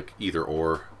 Either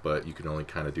or, but you can only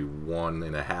kind of do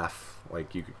 1.5.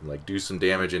 You can do some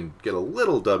damage and get a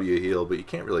little W heal, but you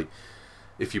can't really.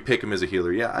 If you pick him as a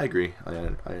healer, yeah, I agree.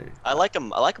 I like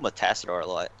him. I like him with Tassadar a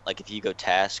lot. If you go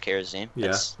Task Karazim,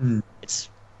 it's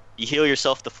you heal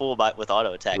yourself the full with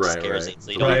auto attacks. Right.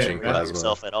 So you don't hurt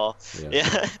yourself at all.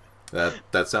 Yeah.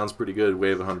 That sounds pretty good.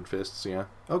 Wave 100 fists. Yeah.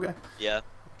 Okay. Yeah.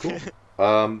 Cool.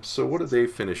 So what did they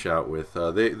finish out with? They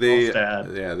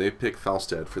Falstad. They picked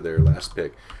Falstad for their last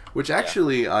pick, which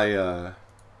actually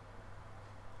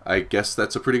I guess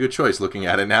that's a pretty good choice looking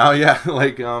at it now. Yeah,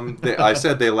 I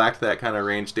said they lacked that kind of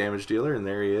range damage dealer, and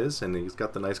there he is, and he's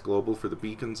got the nice global for the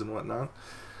beacons and whatnot.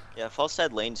 Yeah,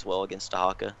 Falstad lanes well against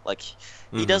Dahaka.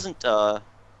 He doesn't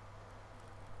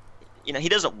he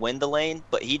doesn't win the lane,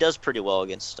 but he does pretty well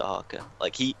against Dahaka.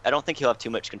 I don't think he'll have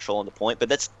too much control on the point, but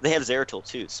they have Zeratul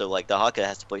too, so Dahaka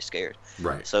has to play scared.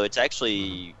 Right. So it's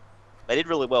actually they did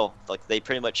really well. They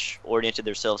pretty much oriented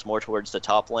themselves more towards the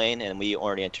top lane, and we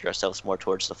oriented ourselves more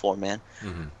towards the 4-man.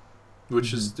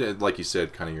 Which is, like you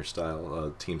said, kind of your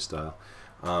style, team style.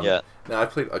 Yeah. Now I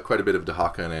played quite a bit of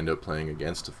Dahaka and I ended up playing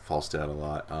against Falstad a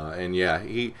lot, and yeah,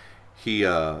 he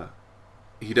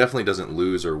definitely doesn't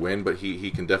lose or win, but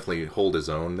he can definitely hold his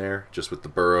own there, just with the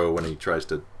burrow when he tries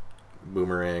to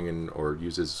boomerang or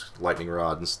uses lightning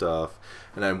rod and stuff.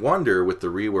 And I wonder with the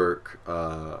rework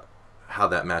how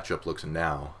that matchup looks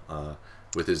now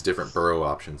with his different burrow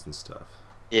options and stuff.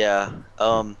 Yeah.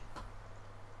 I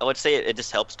would say it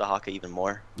just helps Dahaka even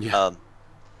more. Yeah.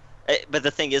 But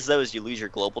the thing is, though, is you lose your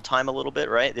global time a little bit,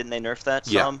 right? Didn't they nerf that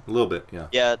some? Yeah, a little bit, yeah.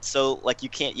 Yeah, so, like, you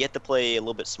have to play a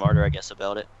little bit smarter, I guess,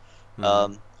 about it.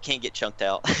 Mm-hmm. You can't get chunked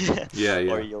out. Yeah.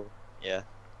 Or yeah.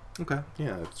 Okay,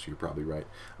 yeah, you're probably right.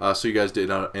 So you guys did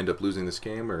not end up losing this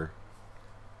game, or?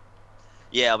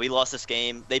 Yeah, we lost this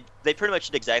game. They pretty much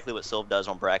did exactly what Sylv does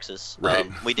on Braxis. Right.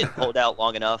 We didn't hold out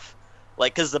long enough.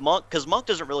 Like, because Monk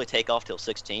doesn't really take off till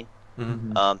 16.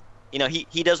 Mm-hmm. You know,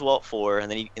 he does well at 4, and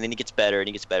then he gets better,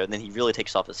 and then he really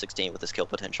takes off at 16 with his kill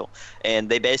potential. And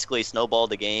they basically snowballed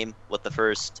the game with the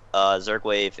first Zerg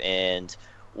wave and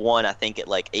won, I think, at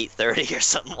like 8:30 or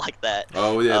something like that.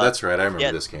 Oh yeah, that's right. I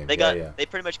remember this game. They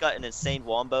pretty much got an insane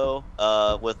wombo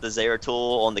with the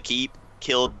Zeratul on the keep,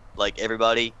 killed like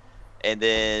everybody, and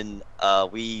then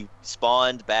we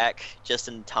spawned back just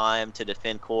in time to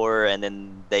defend core, and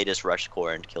then they just rushed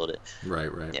core and killed it. Right.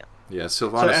 Yeah, So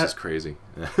Sylvanas is crazy.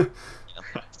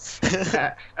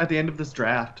 At the end of this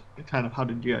draft, kind of how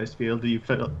did you guys feel? Do you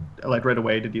feel like right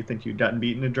away? Did you think you'd gotten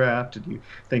beaten in a draft? Did you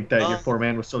think that your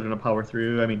 4-man was still going to power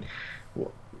through? I mean,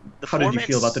 how did you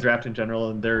feel about the draft in general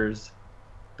and their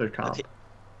comp? Okay.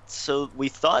 So we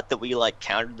thought that we like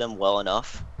countered them well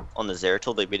enough on the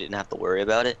Zeratul that we didn't have to worry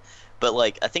about it. But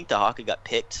like I think Dahaka got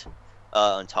picked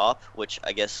on top, which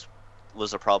I guess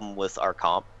was a problem with our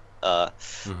comp.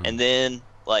 And then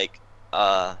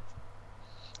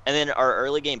and then our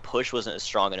early game push wasn't as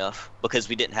strong enough because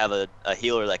we didn't have a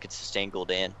healer that could sustain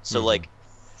Gul'dan. So like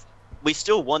we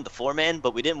still won the 4-man,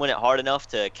 but we didn't win it hard enough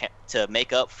to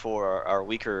make up for our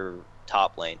weaker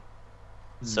top lane.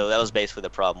 So that was basically the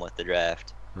problem with the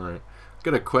draft. Right.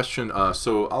 Got a question.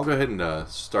 So I'll go ahead and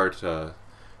start.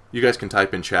 You guys can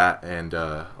type in chat, and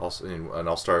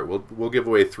I'll start. We'll give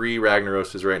away 3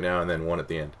 Ragnaroses right now, and then 1 at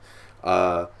the end.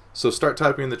 So start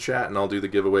typing in the chat, and I'll do the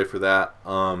giveaway for that.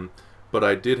 But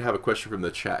I did have a question from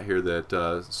the chat here that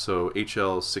so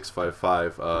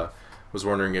HL655 was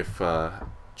wondering if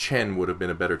Chen would have been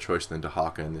a better choice than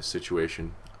Dahaka in this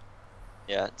situation.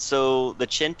 Yeah. So the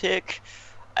Chen pick,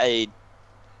 I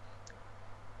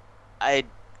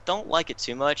don't like it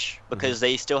too much because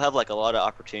they still have like a lot of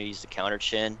opportunities to counter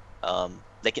Chen.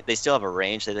 They still have a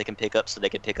range that they can pick up, so they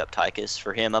could pick up Tychus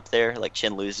for him up there. Like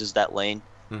Chen loses that lane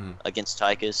against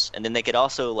Tychus, and then they could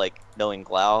also, like, knowing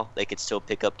Glau, they could still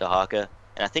pick up Dahaka,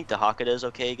 and I think Dahaka does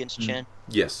okay against Chen.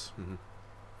 Yes.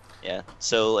 Yeah.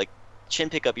 So like Chen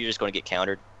pickup, you're just going to get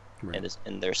countered Right.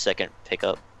 in their second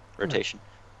pickup rotation.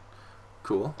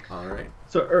 Cool. All right.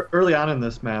 So early on in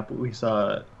this map, we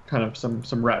saw kind of some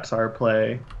Ratsar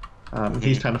play.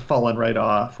 He's kind of fallen right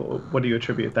off. What do you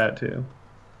attribute that to?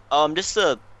 Just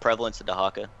the prevalence of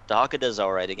Dahaka. Dahaka does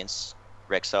all right against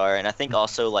Rexar, and I think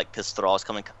also like because Thrall's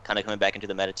coming back into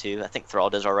the meta too. I think Thrall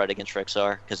does all right against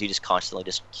Rexar because you just constantly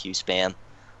just Q spam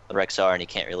the Rexar, and you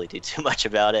can't really do too much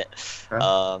about it.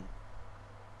 Right.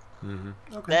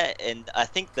 Okay. That, and I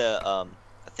think I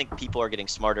think people are getting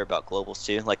smarter about globals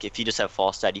too. Like if you just have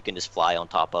Falstad, you can just fly on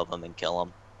top of them and kill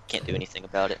them. Can't do anything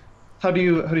about it. How do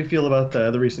you feel about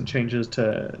the recent changes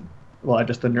to, well,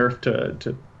 just the nerf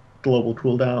to global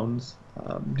cooldowns?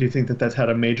 Do you think that that's had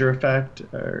a major effect,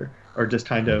 or just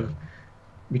kind of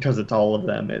because it's all of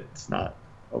them, it's not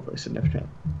overly significant?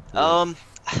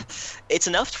 It's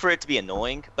enough for it to be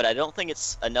annoying, but I don't think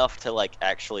it's enough to like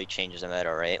actually change the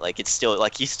meta, right? Like it's still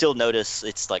like you still notice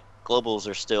it's like globals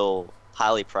are still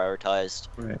highly prioritized.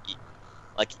 Right.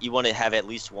 Like you want to have at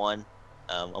least one,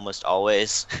 almost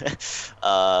always.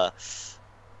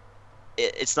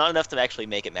 It's not enough to actually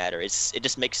make it matter. It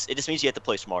just means you have to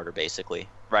play smarter, basically,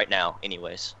 right now,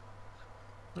 anyways.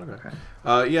 Okay.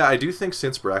 Yeah, I do think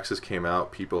since Braxis came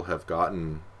out, people have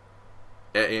gotten,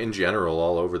 in general,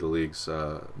 all over the leagues,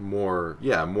 more,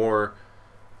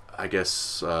 I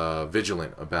guess,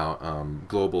 vigilant about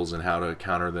globals and how to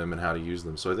counter them and how to use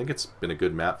them. So I think it's been a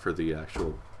good map for the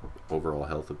actual overall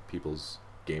health of people's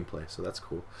gameplay. So that's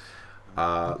cool.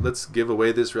 Let's give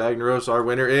away this Ragnaros. Our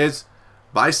winner is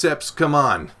Biceps. Come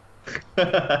on.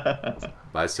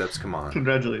 Biceps. Come on.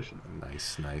 Congratulations.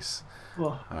 Nice.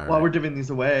 Well, All while right. we're giving these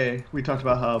away, we talked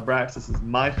about how Braxis is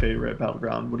my favorite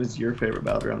battleground. What is your favorite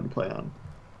battleground to play on?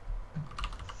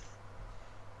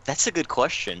 That's a good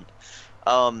question.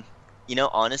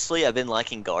 Honestly, I've been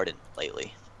liking Garden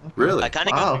lately. Really? I kind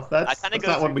of Wow, that's go not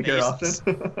through one we hear phases.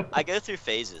 often. I go through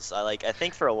phases. I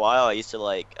think for a while I used to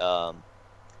like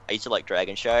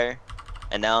Dragonshire,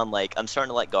 and now I'm starting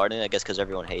to like Garden, I guess because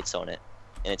everyone hates on it,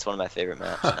 and it's one of my favorite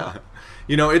maps now.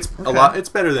 You know, it's Okay. a lot. It's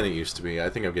better than it used to be. I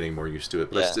think I'm getting more used to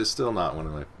it, but Yeah. it's still not one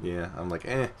of my. Yeah, I'm like,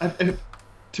 eh.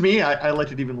 To me, I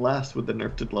liked it even less with the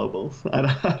nerf to globals. I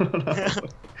don't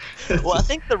know. Well, I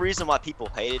think the reason why people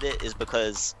hated it is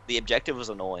because the objective was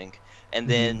annoying, and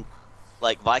then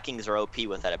like Vikings are OP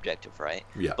with that objective, right?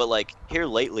 Yeah. But like here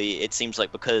lately, it seems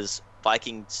like because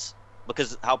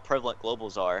how prevalent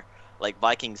globals are, like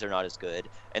Vikings are not as good,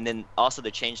 and then also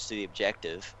the change to the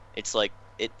objective. It's like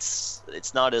it's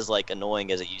not as like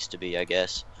annoying as it used to be, I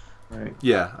guess. Right.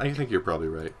 Yeah, I think you're probably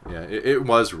right. Yeah, it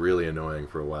was really annoying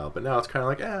for a while, but now it's kind of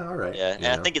like, all right. Yeah, and you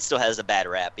I know? think it still has a bad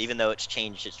rap, even though it's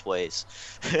changed its ways.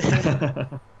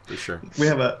 For sure. We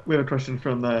have a question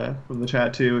from the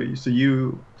chat too. So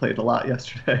you played a lot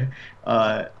yesterday.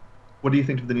 What do you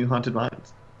think of the new Haunted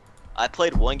Mines? I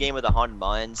played one game of the Haunted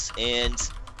Mines, and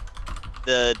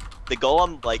the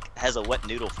golem like has a wet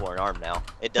noodle for an arm now.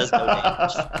 It does no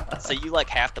damage, so you like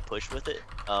have to push with it.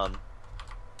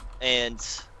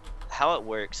 And how it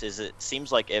works is it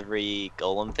seems like every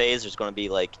golem phase there's going to be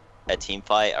like a team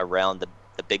fight around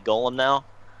the big golem now.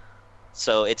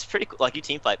 So it's pretty like you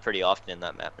team fight pretty often in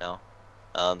that map now.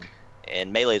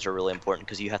 And melees are really important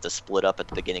because you have to split up at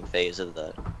the beginning phase of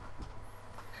the.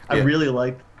 I Yeah. really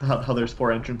like how there's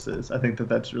 4 entrances. I think that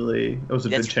was a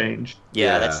good That's- change. Yeah,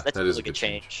 Yeah, that's that a is really a good good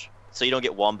change. So you don't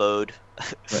get womboed. Right.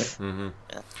 Mm-hmm.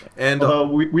 Yeah. And Although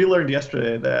we learned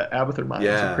yesterday that Abathur mines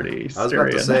yeah, are pretty I was about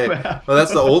scary to in say, that map. well,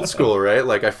 that's the old school, right?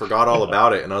 Like I forgot all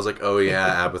about it, and I was like, oh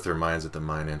yeah, Abathur mines at the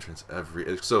mine entrance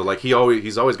so like he's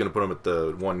always going to put him at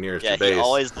the one nearest Yeah, your base. he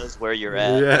always knows where you're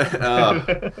at. Yeah,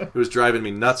 it was driving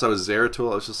me nuts. I was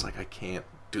Zeratul. I was just like, I can't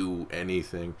do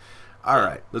anything. All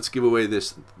right, let's give away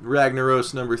this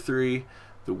Ragnaros number 3.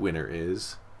 The winner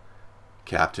is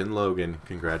Captain Logan.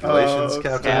 Congratulations, Oh,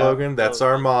 Captain Cap- Logan. That's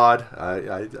our mod.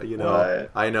 You know,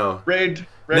 What? I know. Rigged.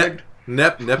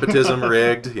 Nepotism,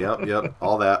 rigged. Yep,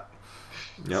 all that.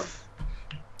 Yep.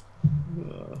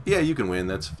 Yeah, you can win.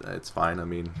 It's fine. I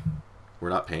mean, we're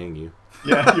not paying you.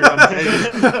 Yeah, you're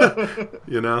unpaid.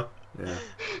 You know? Yeah.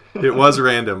 It was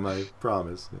random, I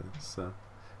promise. Yeah, so,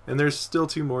 and there's still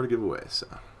 2 more to give away, so.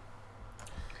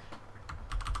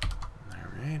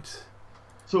 All right.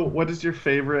 So, what is your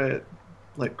favorite,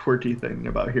 like, quirky thing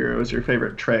about Heroes? Your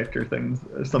favorite trick or things,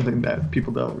 or something that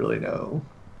people don't really know,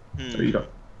 or you don't?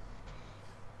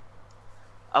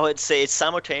 I would say it's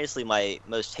simultaneously my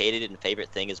most hated and favorite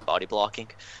thing is body blocking.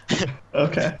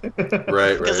 Okay.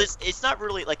 Right. Because it's not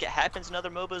really like it happens in other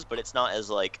MOBAs, but it's not as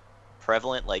like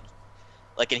prevalent. Like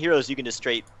in Heroes, you can just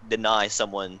straight deny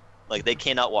someone, like they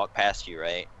cannot walk past you,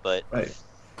 right? But Right.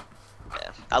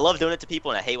 yeah, I love doing it to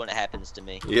people, and I hate when it happens to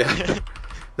me. Yeah.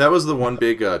 That was the one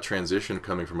big transition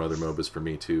coming from other MOBAs for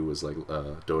me too. Was like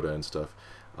Dota and stuff.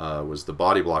 Was the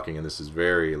body blocking, and this is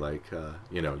very like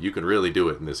you can really do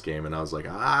it in this game. And I was like,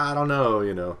 I don't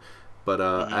know, but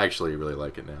I actually really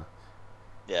like it now.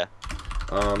 Yeah.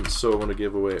 So I want to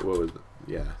give away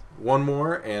one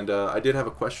more, and I did have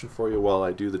a question for you while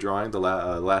I do the drawing, the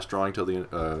last drawing till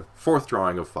the 4th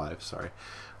drawing of 5. Sorry,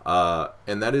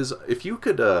 and that is if you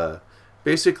could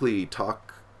basically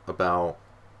talk about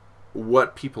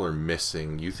what people are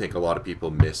missing, you think a lot of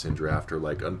people miss in draft, or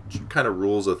like kind of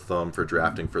rules of thumb for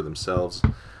drafting for themselves,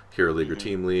 Hero League or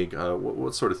Team League.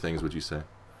 What sort of things would you say?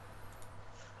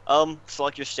 So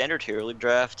like your standard Hero League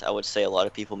draft, I would say a lot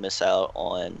of people miss out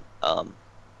on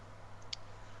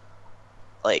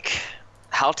like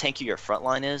how tanky your front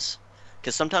line is,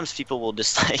 because sometimes people will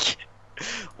just like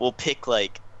will pick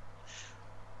like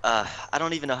I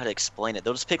don't even know how to explain it.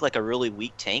 They'll just pick like a really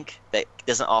weak tank that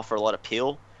doesn't offer a lot of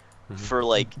peel for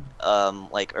like a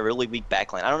really weak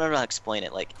backline. I don't know how to explain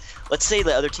it. Like, let's say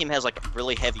the other team has like a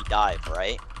really heavy dive,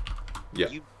 right? Yeah.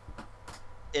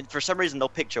 And for some reason they'll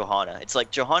pick Johanna. It's like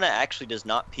Johanna actually does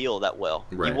not peel that well.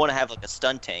 Right. You want to have like a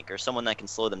stun tank or someone that can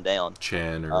slow them down.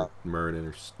 Chen or Murden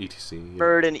or ETC. Yeah.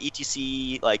 Bird and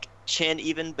ETC, like Chen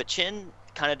even, but Chen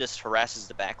kind of just harasses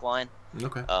the backline.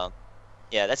 Okay.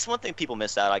 Yeah, that's one thing people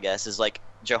miss out, I guess, is like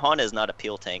Johanna is not a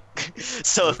peel tank.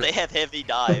 So if they have heavy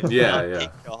dives,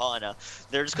 pick Johanna,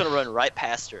 they're just gonna run right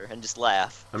past her and just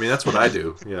laugh. I mean, that's what I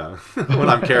do. Yeah. When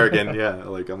I'm Kerrigan, yeah,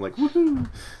 like I'm like woohoo.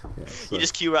 Yeah, so. You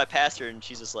just queue right past her, and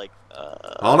she's just like,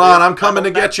 hold on, I'm coming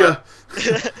to get you.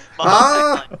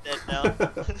 My dead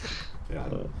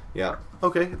now. Yeah.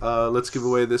 Okay. Let's give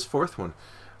away this 4th one,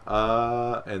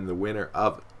 and the winner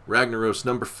of Ragnaros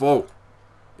number 4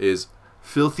 is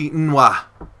Filthy Noir.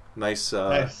 Nice,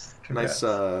 Nice. nice Congrats.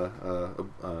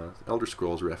 Elder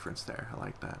Scrolls reference there. I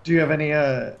like that. Do you have any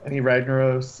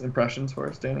Ragnaros impressions for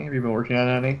us, Danny? Have you been working on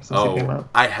any since it came Oh, out?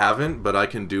 I haven't, but I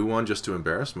can do one just to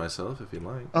embarrass myself if you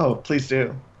like. Oh, please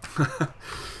do.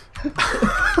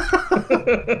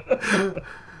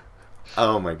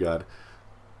 Oh my god.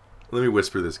 Let me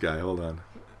whisper this guy. Hold on.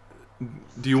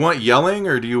 Do you want yelling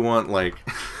or do you want like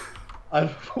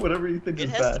Whatever you think It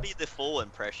is has best. to be the full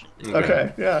impression.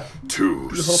 Okay, yeah. Too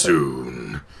The whole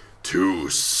thing.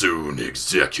 soon,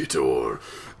 executor.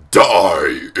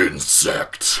 Die,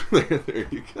 insect. There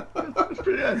you go. That's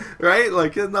pretty good. Right?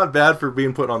 Like, it's not bad for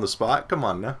being put on the spot. Come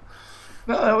on now.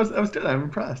 No, that was good. I'm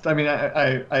impressed. I mean,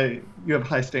 you have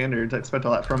high standards. I expect a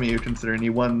lot from you, considering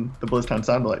you won the BlizzCon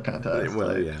Soundbite contest. Well,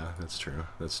 Like, yeah, that's true.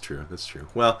 That's true. That's true.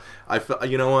 Well,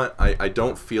 you know what? I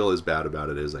don't feel as bad about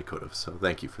it as I could have. So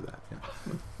thank you for that. Yeah,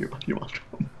 you're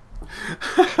welcome.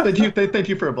 Thank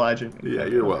you for obliging me. yeah,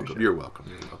 you're welcome. You're welcome.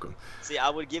 You're welcome. See, I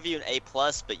would give you an A+,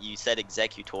 but you said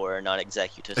executor, not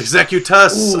executus.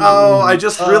 Executus. Ooh. Oh, I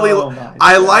just really my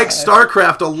I God. like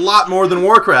StarCraft a lot more than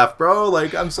Warcraft, bro.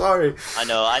 Like, I'm sorry. I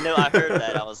know. I heard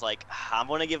that. I was like, I'm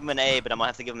gonna give him an A, but I'm gonna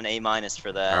have to give him an A-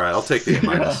 for that. All right, I'll take the A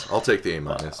minus. I'll take the A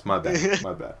minus. My bad.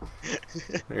 My bad.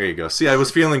 There you go. See, I was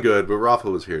feeling good, but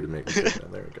Rofl was here to make me feel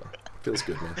good. There we go. Feels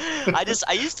good, man. I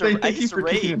used to Thank you for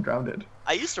keeping him raid. grounded.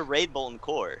 I used to raid Molten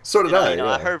Core. So did I,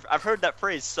 yeah. I've heard that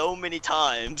phrase so many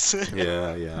times.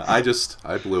 Yeah.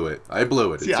 I blew it. I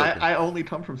blew it. See, It's okay. I only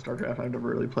come from StarCraft. I've never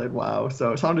really played WoW,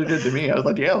 so it sounded good to me. I was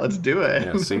like, yeah, let's do it.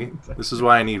 Yeah, see, this is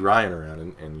why I need Ryan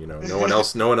around, and you know, no one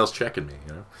else checking me.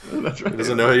 You know, That's right. he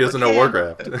doesn't know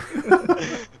Warcraft.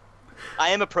 I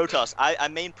am a Protoss. I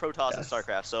main Protoss in Yes.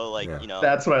 StarCraft, so like Yeah. you know,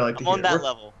 That's what I like to I'm hear. on that We're-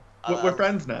 level. We're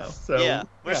friends now, so Yeah,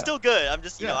 we're still good. I'm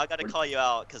just, you know, Yeah, I gotta call you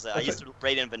out because I That's used to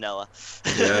raid in vanilla.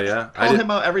 Yeah. call him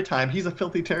out every time. He's a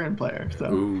filthy Terran player. So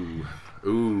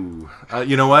Ooh.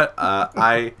 You know what?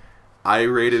 I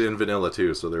raided in vanilla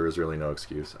too, so there was really no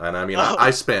excuse. And I mean, Oh.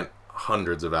 I spent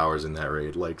hundreds of hours in that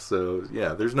raid. Like, so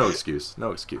yeah, there's no excuse.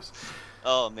 No excuse.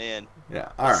 Oh man, Yeah.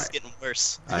 All this is right. getting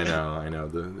worse. I know.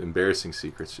 The embarrassing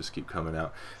secrets just keep coming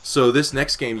out. So this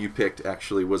next game you picked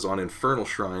actually was on Infernal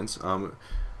Shrines,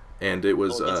 and it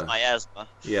was It's miasma.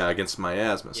 against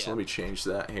miasma. So Yeah. let me change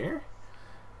that here.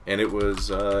 And it was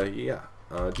do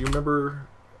you remember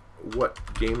what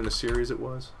game in the series it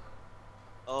was?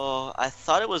 Oh, I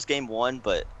thought it was game 1,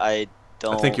 but I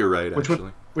don't. I think you're right. Which Actually,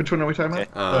 one? Which one are we talking Okay.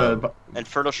 about?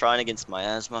 Infernal Shrine against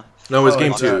miasma. no, it was Oh,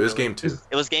 game yeah. 2. It was game 2.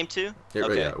 It was game 2. Yeah,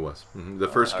 Okay. yeah, it was. The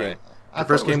first game. alright. I The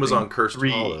first thought it game was on game Cursed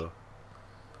 3. Hollow.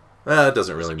 It doesn't Was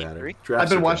really it game matter. 3? Drafts I've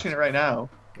been are watching it drafts. right now.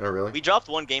 Oh, really? We dropped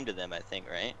one game to them, I think,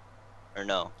 right? Or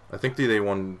no? I think they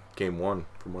won game 1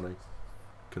 from what I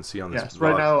can see on this. Yes,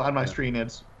 right vlog. now on my Yeah. screen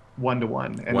it's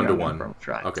 1-1. and 1-1. From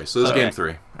Shrines. Okay, so this is Okay. game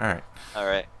 3. All right. All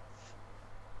right.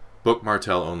 Book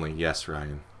Martell only. Yes,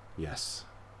 Ryan. Yes.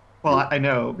 Well, I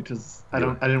know because I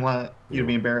Yeah. didn't want you to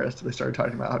be embarrassed if they started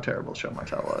talking about how terrible Show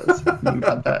Martell was. You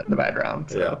got that in the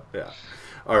background. So. Yeah.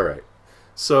 All right.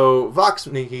 So Vox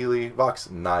Nihili, Vox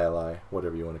Nihili,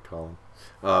 whatever you want to call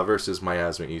them, versus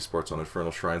Miasma Esports on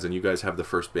Infernal Shrines, and you guys have the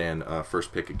first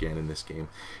pick again in this game,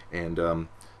 and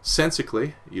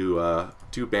sensically you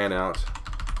do ban out,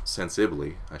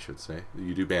 sensibly I should say,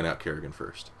 you do ban out Kerrigan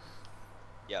first.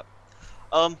 Yep.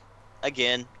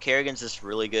 Again, Kerrigan's just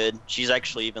really good. She's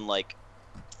actually even like,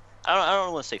 I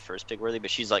don't want to say first pick worthy, but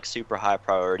she's like super high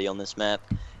priority on this map.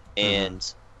 And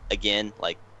again,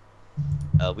 like,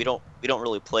 we don't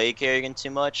really play Kerrigan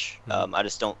too much. I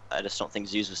just don't think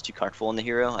Zeus was too comfortable in the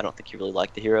hero. I don't think he really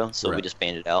liked the hero, so we Right. just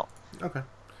banned it out. Okay,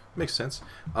 makes sense.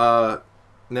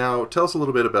 Now tell us a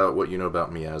little bit about what you know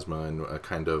about Miasma and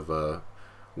kind of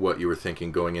what you were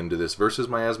thinking going into this versus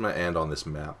Miasma and on this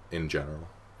map in general.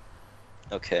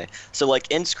 Okay, so like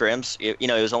in scrims, you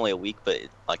know, it was only a week, but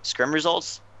like scrim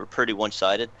results were pretty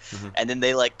one-sided, and then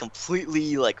they like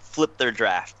completely like flipped their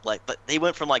draft, but they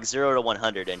went from like 0 to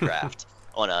 100 in draft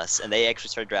on us, and they actually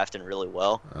started drafting really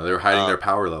well. They were hiding their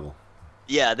power level.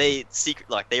 Yeah, they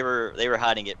were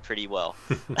hiding it pretty well.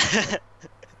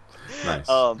 Nice.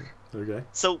 Okay.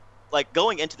 So like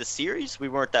going into the series, we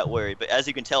weren't that worried, but as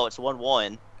you can tell, it's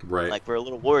 1-1. Right. Like we're a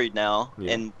little worried now,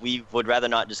 Yeah. and we would rather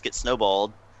not just get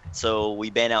snowballed. So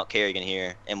we ban out Kerrigan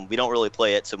here, and we don't really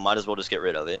play it, so might as well just get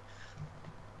rid of it.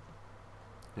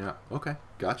 Yeah. Okay.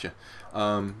 Gotcha.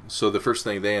 So the first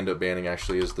thing they end up banning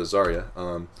actually is the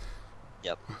Zarya.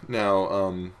 Yep.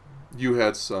 Now, you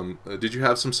had some. Did you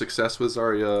have some success with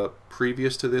Zarya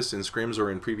previous to this in scrims or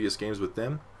in previous games with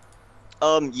them?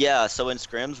 Yeah. So in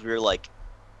scrims, we were like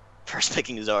first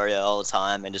picking Zarya all the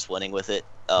time and just winning with it.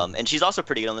 And she's also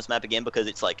pretty good on this map again because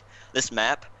it's like this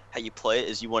map you play it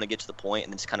is you want to get to the point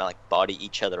and then just kind of like body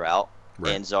each other out.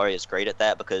 Right. And Zarya is great at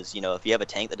that because, you know, if you have a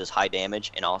tank that does high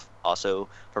damage and also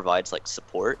provides like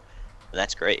support, then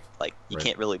that's great. Like you Right.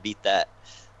 can't really beat that.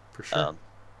 For sure.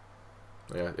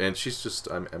 Yeah, and she's just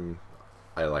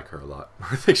I like her a lot.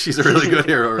 I think she's a really good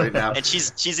hero right now. And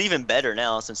she's even better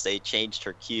now since they changed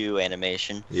her Q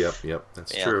animation. Yep,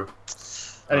 that's true.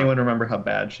 Anyone remember how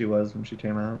bad she was when she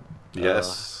came out?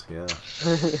 Yes, yeah.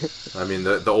 I mean,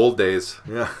 the old days,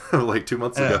 yeah, like 2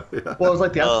 months ago. Yeah. Well, it was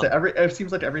like the opposite. It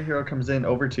seems like every hero comes in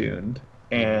overtuned,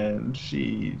 and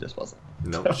she just wasn't.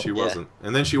 No, So- she wasn't.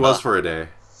 And then she was for a day,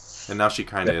 and now she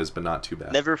kind of is, but not too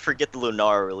bad. Never forget the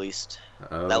Lunara released.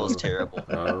 Oh. That was terrible.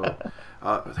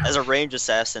 Oh. As a range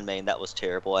assassin main, that was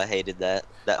terrible. I hated that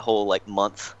whole like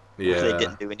month. Yeah. They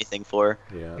didn't do anything for her.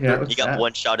 Yeah. Yeah, it was You got sad.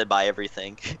 one-shotted by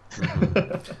everything.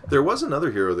 There was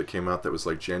another hero that came out that was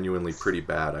like genuinely pretty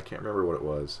bad. I can't remember what it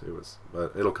was.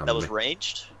 But it'll come. That to was me.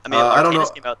 ranged? I mean, I don't know.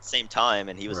 Arcanus came out at the same time,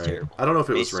 and he was Right. terrible. I don't know if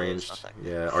it was Basically, ranged. it's not that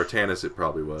Yeah, Artanis it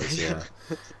probably was. Yeah.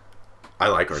 I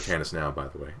like Artanis now, by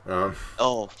the way.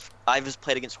 Oh, I was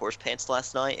played against Horse Pants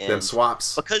last night, and Then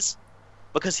swaps,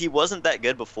 because he wasn't that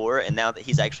good before, and now that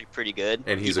he's actually pretty good,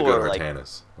 and he's a people good are, like,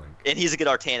 Artanis. and he's a good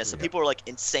Artanis, so Yeah. people are like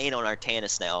insane on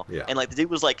Artanis now. Yeah. And like the dude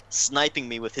was like sniping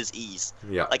me with his ease.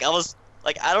 Yeah. Like I was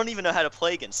like I don't even know how to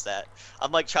play against that.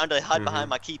 I'm like trying to hide Mhm. behind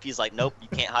my keep. He's like, nope, you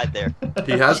can't hide there.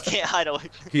 He has You can't hide away.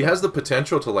 he has the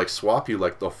potential to like swap you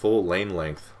like the full lane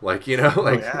length. Like, you know,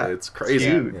 like yeah. it's crazy.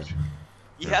 Huge. Yeah.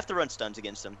 You have to run stuns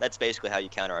against him. That's basically how you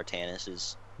counter Artanis.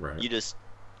 Is Right. you just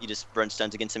run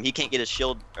stuns against him. He can't get his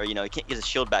shield, or he can't get his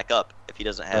shield back up if he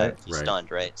doesn't have he's Right. stunned,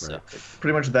 right? So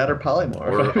Pretty much that or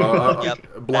polymorph. Or yep,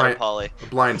 blind Poly.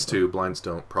 blinds too. Blinds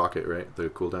don't proc it, right? The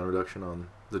cooldown reduction on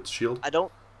the shield. I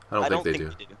don't think they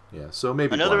do. Yeah. So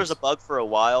maybe. I know there was a blinds. bug for a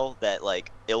while that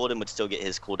like Illidan would still get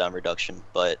his cooldown reduction,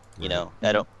 but you Right.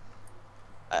 know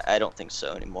I don't think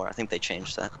so anymore. I think they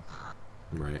changed that.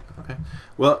 Right. Okay.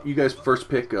 Well, you guys first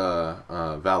pick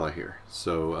Vala here.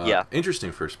 So Yeah.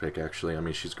 interesting first pick actually. I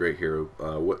mean, she's a great hero.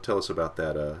 Tell us about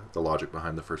that? The logic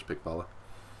behind the first pick, Vala.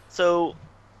 So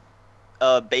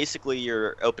basically,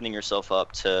 you're opening yourself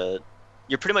up to.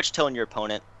 You're pretty much telling your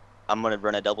opponent, "I'm going to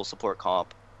run a double support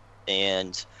comp,"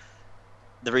 and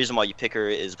the reason why you pick her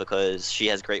is because she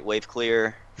has great wave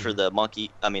clear for the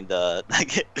monkey. I mean the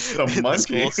The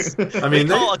monkey. schools. I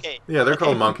mean, Okay, they're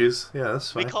called monkeys. Yeah,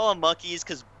 that's fine. we call them monkeys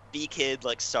because B Kid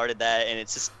like started that, and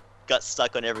it's just got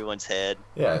stuck on everyone's head.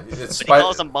 Yeah, it's But he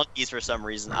calls them monkeys for some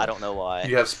reason. I don't know why.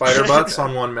 You have spider butts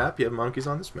on one map. You have monkeys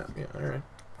on this map. Yeah, all right,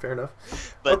 fair enough.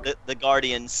 But Okay. the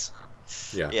Guardians,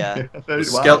 Yeah. yeah. The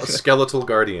skeletal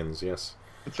guardians. Yes.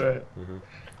 That's right.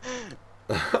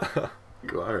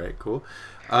 Cool, all right. Cool.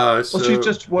 Well, So, she's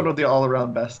just one of the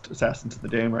all-around best assassins in the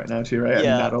game right now, too, right?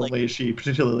 Yeah, and not like- only is she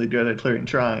particularly good at clearing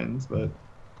shrines, but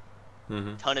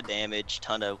Mhm. Ton of damage,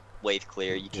 ton of wave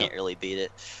clear. You can't really beat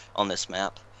it on this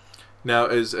map. Now,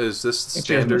 is this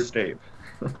she has no standard? stave.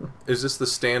 Is this the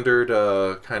standard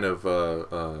kind of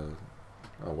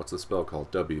what's the spell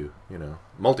called? W. You know,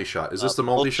 multi-shot. Is this the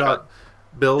multi-shot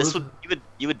build? This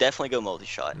you would definitely go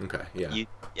multi-shot. Okay.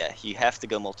 Yeah. You have to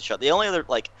go multi-shot. The only other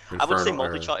I would say Inferno or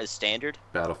multi-shot is standard,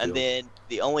 Battlefield. and then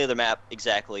the only other map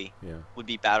exactly Yeah. would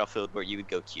be Battlefield, where you would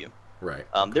go Q. Right.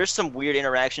 There's some weird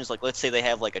interactions, like let's say they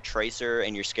have like a tracer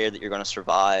and you're scared that you're going to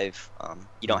survive.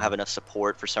 You don't have enough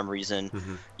support for some reason.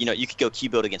 Mhm. You know, you could go Q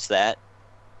build against that.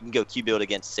 You can go Q build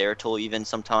against Zeratul even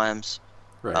sometimes.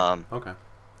 Right. Okay.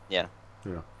 Yeah.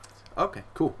 Yeah. Okay.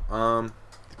 Cool.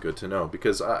 Good to know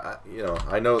because I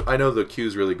know the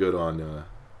Q's really good on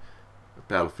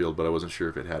Battlefield, but I wasn't sure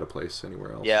if it had a place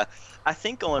anywhere else. Yeah, I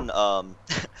think on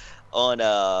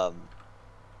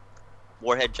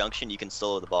Warhead Junction you can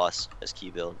solo the boss as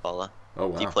Q build, Paula. Oh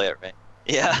wow. If you play it right.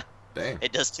 Yeah. Dang.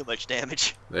 It does too much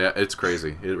damage. Yeah, it's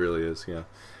crazy. It really is. Yeah.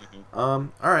 Mhm.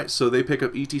 All right. So they pick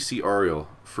up ETC Ariel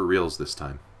for reals this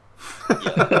time.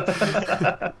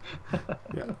 Yeah.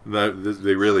 Yeah.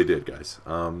 They really did, guys.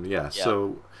 Yeah.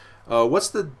 So, what's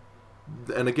the?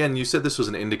 And again, you said this was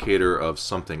an indicator of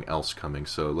something else coming.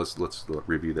 So let's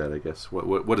review that. I guess.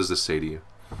 What does this say to you?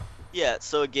 Yeah,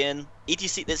 so again,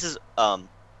 ETC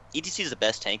is the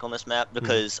best tank on this map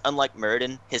because unlike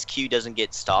Muradin, his Q doesn't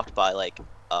get stopped by like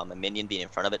a minion being in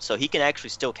front of it, so he can actually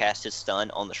still cast his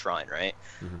stun on the shrine, right?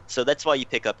 Mhm. So that's why you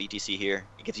pick up ETC here.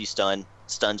 It gives you stuns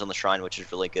on the shrine, which is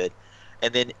really good.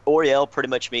 And then Oriel pretty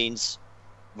much means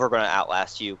we're going to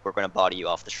outlast you, we're going to body you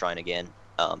off the shrine again.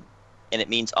 And it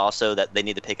means also that they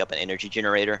need to pick up an energy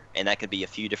generator, and that could be a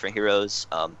few different heroes.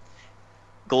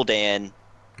 Gul'dan,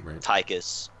 Right.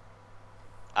 Tychus,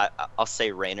 I'll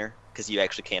say Raynor because you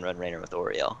actually can run Raynor with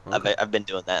Oriel. Okay. I've been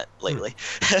doing that lately.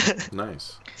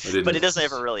 Nice. But it doesn't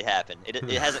ever really happen. It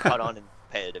hasn't caught on in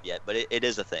competitive yet, but it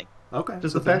is a thing. Okay.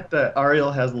 Does the fact that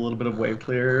Ariel has a little bit of wave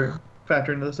clear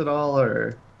factor into this at all,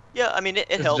 or Yeah, I mean it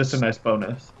it's helps. just a nice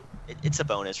bonus? It's a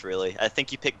bonus, really. I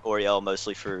think you pick Oriel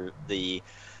mostly for the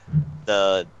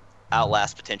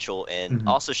outlast potential, and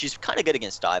also she's kind of good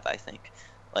against dive. I think,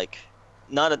 like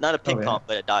not a pick comp,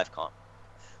 but a dive comp.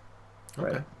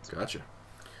 Okay, Right. gotcha.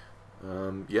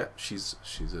 Yeah, she's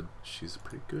a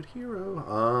pretty good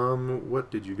hero. What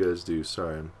did you guys do?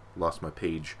 Sorry, I lost my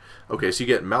page. Okay, so you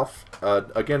get Malf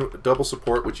again, double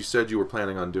support, which you said you were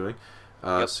planning on doing.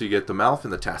 Yep. So you get the Malf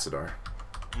and the Tassadar.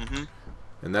 Mm-hmm.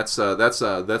 And that's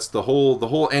the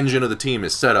whole engine of the team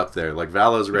is set up there. Like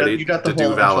Vala's ready You got the to do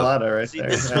whole Vala. enchilada right See, there.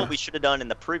 this is what we should have done in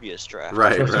the previous draft.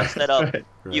 Right, So right. Set up. Right.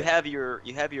 You have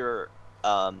your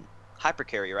hyper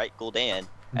carry, right, Gul'dan,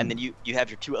 and then you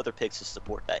have your two other picks to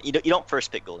support that. You don't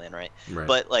first pick Gul'dan, right? Right.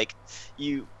 But like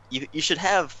you should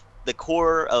have the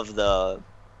core of the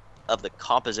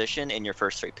composition in your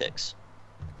first three picks.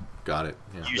 Got it.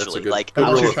 Yeah, that's a Usually, good, like, good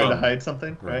Unless rule you're of trying to thumb. hide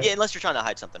something, right? Yeah, unless you're trying to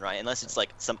hide something, right? Unless it's like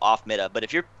some off meta. But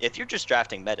if you're just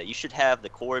drafting meta, you should have the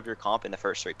core of your comp in the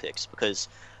first three picks, because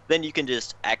then you can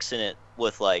just accent it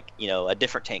with like a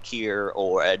different tank here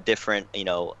or a different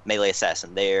melee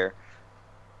assassin there.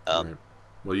 Right.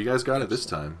 Well, you guys got it this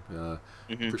time,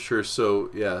 Mhm. for sure. So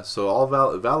yeah, so all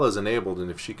Vala is enabled, and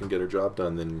if she can get her job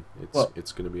done, then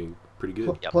it's going to be pretty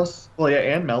good. Yep. Plus,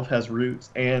 and Melf has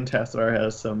roots, and Tassadar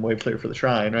has some wave clear for the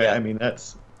shrine, right? Yeah. I mean,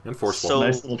 that's And forceful. So- a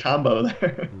nice little combo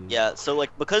there. Yeah, so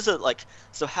like because of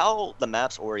so how the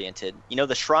map's oriented,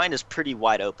 the shrine is pretty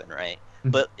wide open, right?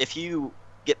 Mhm. But if you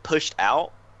get pushed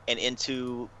out and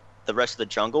into the rest of the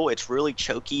jungle, it's really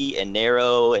choky and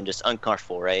narrow and just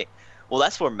uncomfortable, right? Well,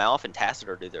 that's where Malf and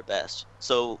Tassadar do their best.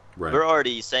 So Right. we're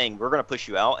already saying we're going to push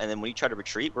you out, and then when you try to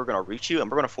retreat, we're going to root you and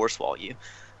we're going to force wall you.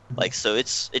 Like, so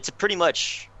it's pretty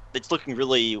much, it's looking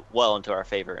really well into our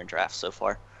favor in drafts so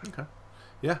far. Okay.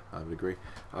 Yeah, I would agree.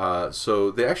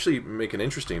 So they actually make an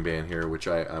interesting ban here, which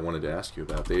I wanted to ask you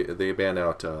about. They ban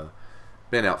out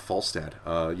Falstad.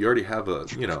 You already have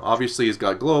obviously he's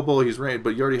got global, he's ranged,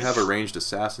 but you already have a ranged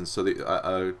assassin. So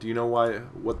do you know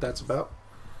what that's about?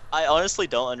 I honestly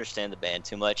don't understand the ban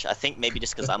too much. I think maybe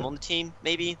just because I'm on the team,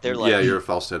 maybe they're like, Yeah, you're a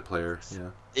Falstad player. Yeah.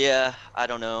 yeah, I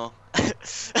don't know. All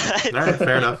right,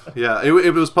 fair enough. Yeah, it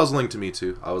was puzzling to me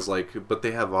too. I was like, but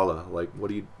they have Vala. Like, what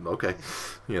do you? Okay,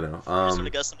 If somebody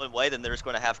goes someone way, then they're just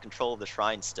going to have control of the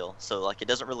shrine still. So like, it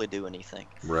doesn't really do anything.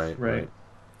 Right.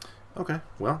 Okay.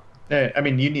 Well. Hey, I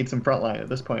mean, you need some front line at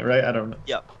this point, right? I don't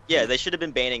know. Yeah, they should have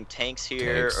been banning tanks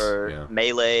here or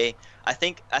melee. I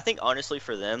think honestly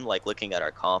for them, like looking at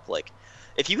our comp, like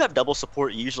if you have double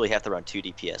support, you usually have to run 2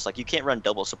 DPS. Like you can't run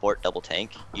double support, double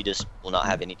tank. You just will not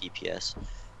have any DPS.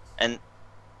 And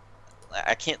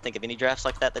I can't think of any drafts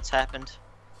like that's happened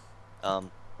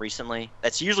recently.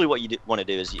 That's usually what you want to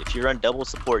do is if you run double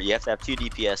support, you have to have 2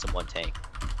 DPS and 1 tank.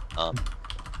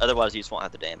 Otherwise, you just won't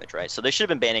have the damage, right? So they should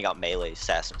have been banning out melee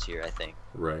assassins here, I think.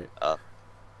 Right.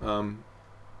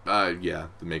 Yeah,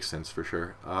 that makes sense for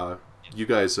sure. You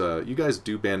guys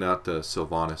do ban out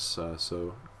Sylvanas, so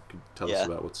you can tell us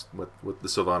about what the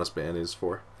Sylvanas ban is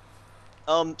for.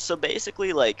 So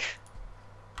basically, like,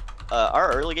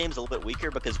 our early game's a little bit weaker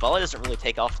because Vala doesn't really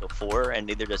take off till 4, and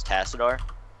neither does Tassadar.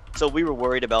 So we were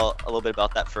worried a little bit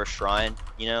about that first shrine.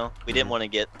 We didn't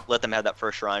want to let them have that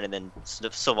first shrine, and then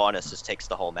Sylvanas just takes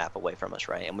the whole map away from us,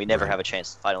 right? And we never have a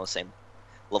chance to fight on the same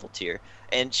level tier.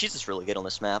 And she's just really good on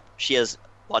this map. She has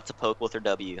lots of poke with her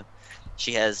W.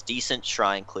 She has decent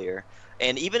shrine clear.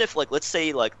 And even if, like, let's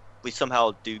say, like, we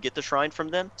somehow do get the shrine from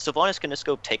them, Sylvanas can just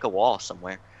go take a wall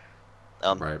somewhere.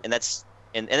 Right. And that's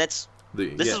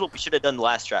this is what we should have done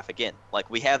last draft again. Like,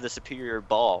 we have the superior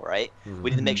ball, right? We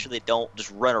need to make sure they don't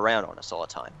just run around on us all the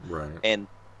time. Right. And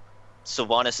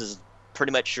Sylvanas is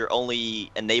pretty much your only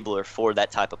enabler for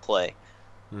that type of play.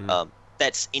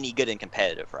 That's any good and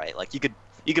competitive, right? Like, you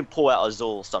can pull out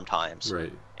Azul sometimes,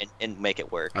 right, and make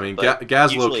it work. I mean, but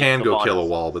Gazlo usually can go Sylvanas- kill a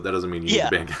wall, but that doesn't mean you need to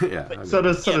ban. Yeah. But- So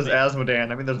does Yeah,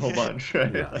 Asmodan. I mean, there's a whole bunch,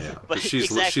 right? Yeah. But But she's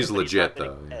exactly, she's but he's legit not though.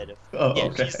 getting Yeah. competitive. Oh, Yeah,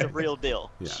 okay. she's the real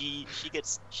deal. Yeah. She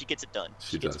gets it done.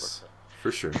 She gets does. work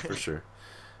For sure.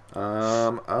 I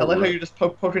like how you're just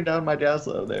poking down my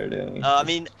Dazzlo there, Danny. done. I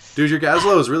mean, Dude, your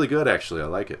Gazlo is really good, actually. I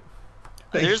like it.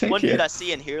 there's Thank one you. dude I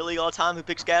see in Hero League all the time who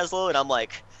picks Gazlo, and I'm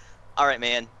like, all right,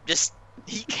 man,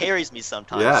 he carries me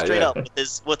sometimes, Yeah, straight yeah. up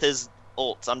with his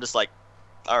ults. I'm just like,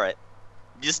 all right,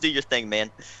 just do your thing, man.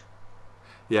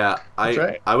 Yeah, That's right.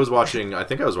 I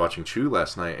think I was watching Chu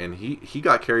last night, and he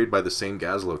got carried by the same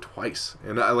Gazlo twice.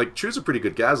 And Chu's a pretty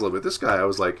good Gazlo, but this guy, I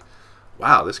was like,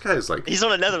 wow, this guy's like He's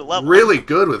on another level. really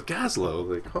good with Gazlowe.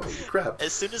 Like, holy crap.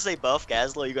 As soon as they buff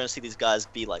Gazlowe, you're gonna see these guys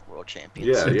be like world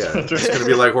champions. Yeah, yeah. It's gonna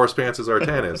be like Horse Pants'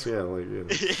 Artanis. Yeah, like, you know.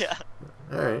 Yeah.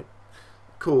 All right.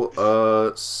 Cool.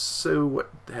 So what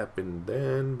happened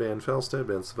then? Ban Felstead,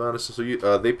 Ban Sylvanas.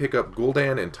 So they pick up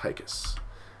Gul'dan and Tychus.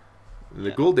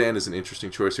 The Gul'dan is an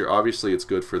interesting choice here. Obviously, it's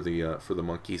good for the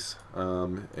monkeys.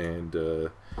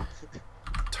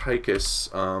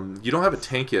 Tychus, you don't have a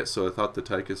tank yet, so I thought the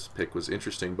Tychus pick was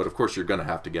interesting. But of course, you're gonna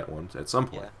have to get one at some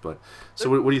point. Yeah. But so,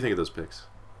 what do you think of those picks?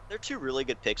 They're two really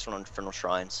good picks from Infernal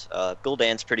Shrines.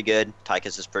 Gul'dan's pretty good.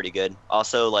 Tychus is pretty good.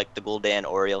 Also, like the Gul'dan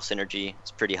Oriel synergy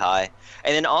is pretty high,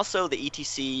 and then also the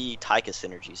ETC Tychus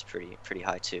synergy is pretty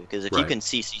high too. Because if you can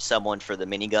CC someone for the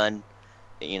minigun,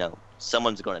 you know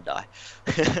someone's going to die.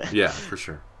 Yeah, for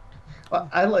sure. Well,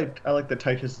 I like the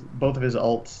Tychus. Both of his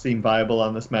ults seem viable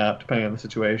on this map, depending on the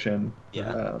situation.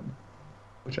 Yeah.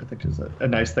 Which I think is a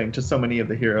nice thing. Just so many of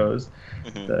the heroes,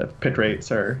 the pit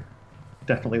rates are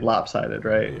definitely lopsided,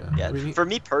 right? Yeah. I mean, for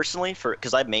me personally,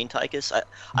 because I main Tychus,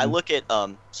 I look at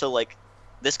so like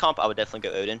this comp I would definitely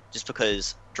go Odin just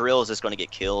because Drill is just going to get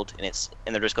killed and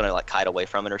they're just going to like kite away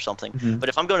from it or something. But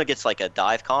if I'm going against like a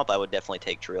dive comp, I would definitely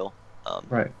take Drill.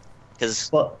 Right.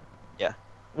 Because well,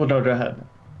 no, go ahead.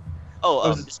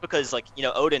 Oh, just because like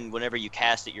Odin, whenever you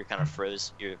cast it, you're kind of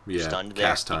froze. You're stunned there.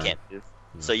 Cast time. You can't move.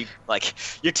 Yeah. So you like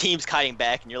your team's kiting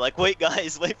back, and you're like, "Wait,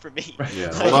 guys, wait for me." Right.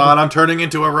 Yeah, hold on, I'm turning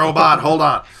into a robot. Hold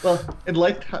on. Well, and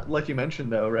like you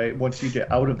mentioned though, right? Once you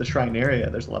get out of the shrine area,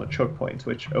 there's a lot of choke points,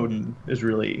 which Odin is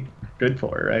really good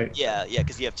for, right? Yeah,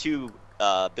 because you have two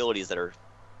abilities that are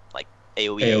like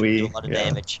AOE do a lot of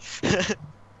damage.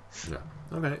 Yeah.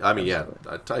 Okay. I mean,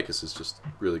 Tychus is just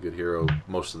a really good hero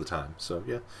most of the time. So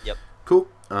yeah. Yep. Cool.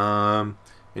 And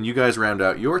you guys round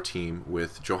out your team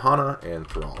with Johanna and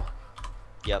Thrall.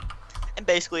 Yep. And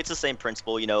basically, it's the same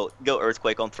principle. Go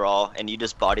Earthquake on Thrall, and you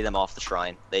just body them off the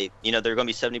shrine. They're going to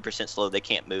be 70% slow. They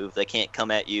can't move. They can't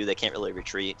come at you. They can't really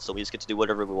retreat. So we just get to do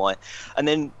whatever we want. And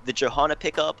then the Johanna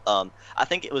pickup, I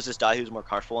think it was this guy who's more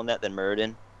comfortable in that than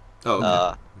Muradin. Oh,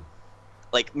 okay.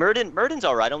 Like Muradin's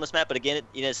all right on this map, but again,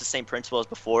 it's the same principle as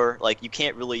before. Like you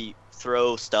can't really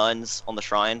throw stuns on the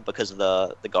shrine because of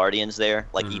the guardians there,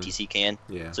 like ETC can.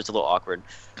 Yeah. So it's a little awkward.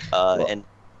 And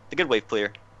the good wave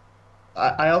clear.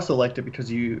 I also liked it because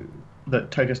the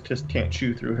Tychus just can't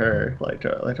chew through her like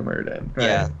a Muradin. Right?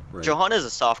 Yeah. Right. Johanna is a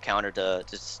soft counter to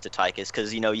Tychus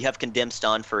because you have condemn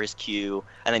stun for his Q,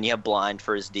 and then you have blind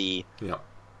for his D. Yeah.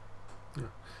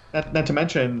 Not to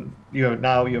mention, you have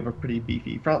a pretty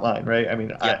beefy front line, right? I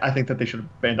mean, I think that they should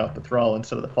have banned off the Thrall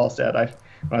instead of the Falstad.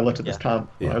 When I looked at this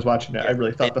comp, when I was watching it, I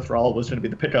really thought the Thrall was going to be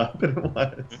the pickup, and it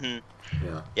was.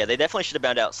 Yeah, they definitely should have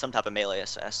bound out some type of melee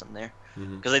assassin there,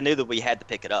 because they knew that we had to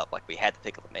pick it up. Like, we had to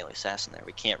pick up a melee assassin there.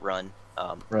 We can't run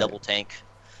double tank.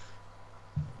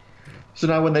 So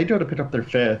now when they go to pick up their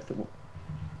fifth,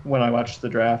 when I watched the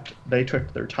draft, they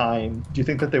took their time. Do you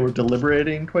think that they were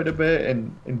deliberating quite a bit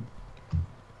and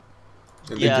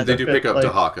they do pick up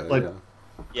Dahaka.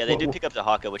 Yeah, they do pick up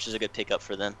Dahaka, which is a good pickup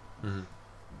for them. Do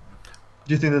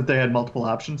you think that they had multiple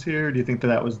options here? Or do you think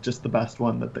that was just the best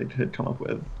one that they had come up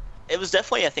with? It was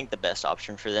definitely, I think, the best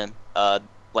option for them.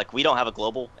 Like, we don't have a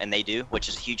global, and they do, which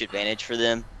is a huge advantage for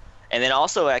them. And then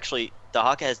also, actually,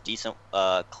 Dahaka has decent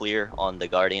clear on the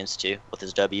Guardians, too, with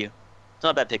his W. It's not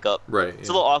a bad pickup. Right. It's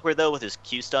a little awkward, though, with his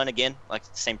Q stun, again. Like,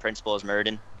 the same principle as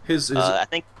Muradin. I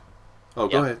think... Oh,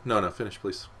 go ahead. No, finish,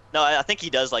 please. No, I think he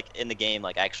does, like, in the game,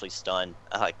 like, actually stun,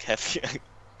 like,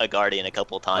 a Guardian a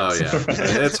couple of times. Oh,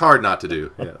 yeah. It's hard not to do.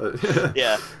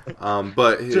 Yeah. Yeah.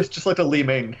 But... Just like the Li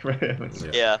Ming, right?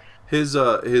 Yeah. His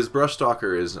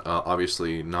Brushstalker is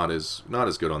obviously not as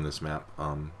good on this map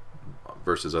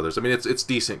versus others. I mean, it's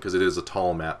decent because it is a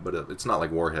tall map, but it's not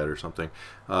like Warhead or something.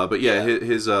 But yeah,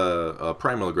 his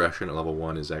Primal Aggression at level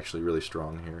 1 is actually really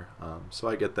strong here. So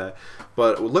I get that.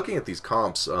 But looking at these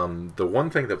comps, the one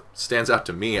thing that stands out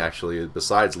to me actually,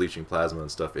 besides Leeching Plasma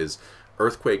and stuff, is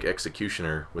Earthquake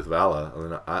Executioner with Vala. I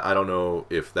mean, I don't know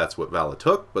if that's what Vala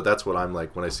took, but that's what I'm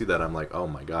like. When I see that, I'm like, oh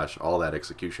my gosh, all that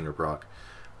Executioner proc.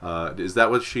 Is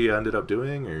that what she ended up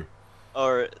doing,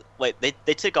 or wait,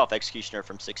 they took off Executioner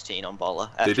from 16 on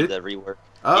Vala after the rework.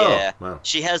 Oh, yeah. Wow.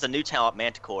 She has a new talent,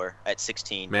 Manticore, at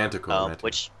 16. Manticore.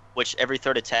 Which every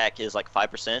third attack is like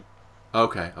 5%.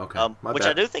 Okay. Which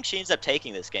I do think she ends up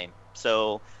taking this game.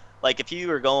 So, like, if you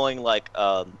were going like,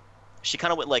 she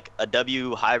kind of went like a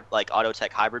auto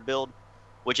tech hybrid build,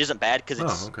 which isn't bad because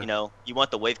it's you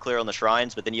want the wave clear on the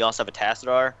shrines, but then you also have a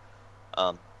Tassadar.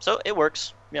 So it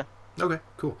works. Yeah. Okay,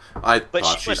 cool. I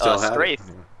thought she still had Strafe.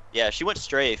 it. Yeah, she went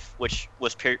Strafe, which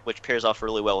pairs off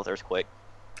really well with Earthquake.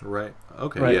 Right.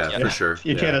 Okay. Right. Yeah, for sure.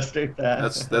 You yeah. can't escape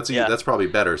that. That's probably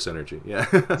better synergy. Yeah.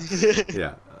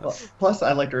 Yeah. Well, plus,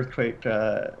 I liked Earthquake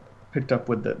picked up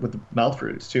with the mouth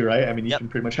roots too, right? I mean, you can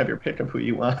pretty much have your pick of who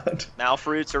you want. Mouth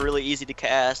roots are really easy to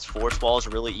cast. Force walls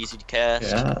are really easy to cast.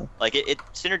 Yeah. Like it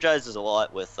synergizes a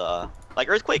lot with like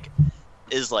Earthquake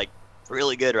is like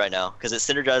really good right now because it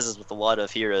synergizes with a lot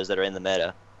of heroes that are in the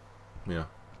meta. Yeah.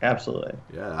 Absolutely.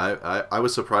 Yeah, I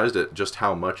was surprised at just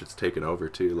how much it's taken over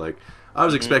too. Like I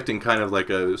was expecting kind of like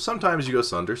sometimes you go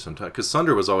Sunder, sometimes because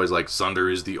Sunder was always like Sunder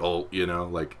is the ult,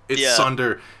 like it's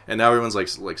Sunder, and now everyone's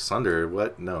like Sunder,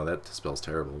 what? No, that spells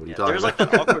terrible. What are you talking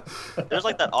about? There's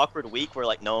like that awkward week where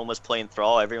like no one was playing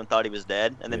Thrall, everyone thought he was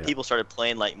dead, and then people started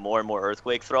playing like more and more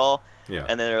Earthquake Thrall, and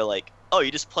then they're like, oh,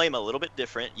 you just play him a little bit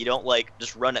different. You don't like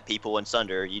just run at people in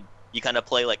Sunder. You kind of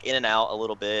play like in and out a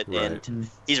little bit, and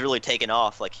he's really taken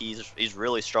off. Like he's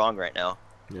really strong right now.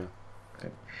 Yeah.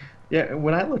 Yeah,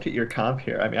 when I look at your comp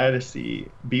here, I mean, I just see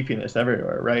beefiness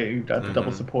everywhere, right? You've got the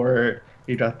double support,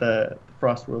 you've got the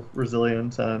frost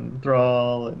resilience on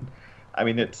Thrall, and I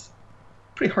mean, it's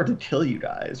pretty hard to kill you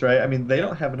guys, right? I mean, they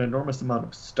don't have an enormous amount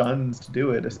of stuns to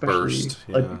do it, especially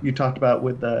like you talked about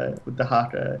with the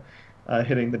Haka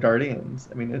hitting the Guardians.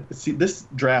 I mean, this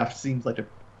draft seems like a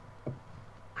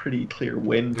pretty clear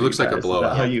win. It looks like a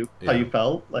blowout. How you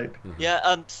felt like?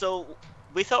 Yeah. So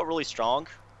we felt really strong.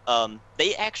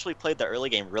 They actually played the early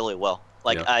game really well.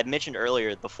 Like I mentioned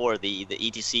earlier before, the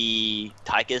ETC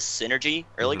Tychus synergy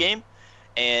early game,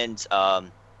 and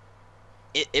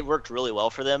it worked really well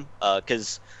for them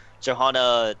because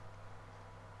Johanna,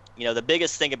 the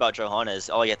biggest thing about Johanna is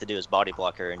all you have to do is body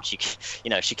block her, and she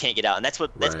can't get out, and that's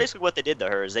basically what they did to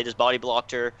her is they just body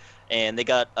blocked her, and they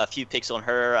got a few picks on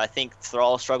her. I think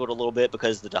Thrall struggled a little bit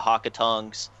because of the Dahaka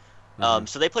tongues.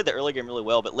 So they played the early game really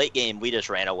well, but late game we just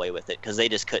ran away with it because they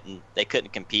just couldn't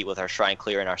compete with our Shrine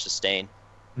Clear and our sustain.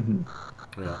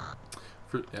 Yeah,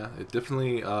 it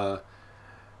definitely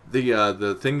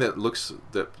the thing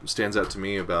that stands out to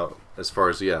me about as far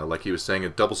as like he was saying, a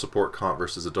double support comp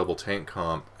versus a double tank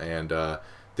comp, and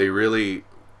they really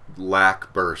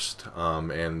lack burst,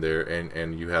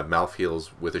 and you have mouth heals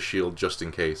with a shield just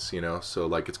in case, so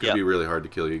like it's gonna be really hard to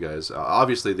kill you guys.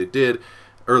 Obviously they did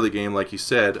early game, like you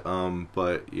said,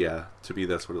 but yeah, to me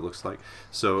that's what it looks like.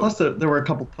 So plus there were a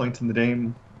couple points in the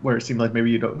game where it seemed like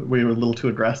maybe we were a little too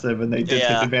aggressive, and they did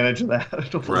take advantage of that.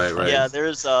 Right. Yeah,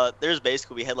 there's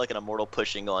basically we had like an immortal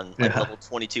pushing on level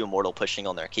 22 immortal pushing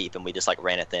on their keep, and we just like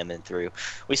ran at them and through.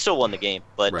 We still won the game,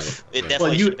 but it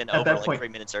definitely should have been over like 3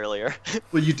 minutes earlier.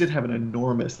 Well, you did have an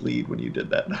enormous lead when you did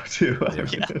that, though, too.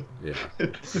 Yeah,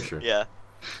 for sure. Yeah.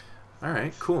 All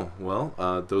right, cool. Well,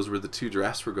 those were the two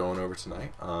drafts we're going over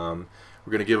tonight. We're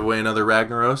going to give away another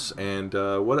Ragnaros, and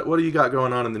what do you got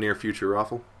going on in the near future,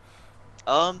 Roffle?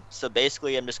 So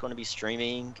basically, I'm just going to be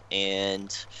streaming,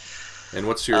 and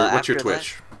what's your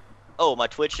Twitch? My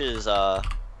Twitch is not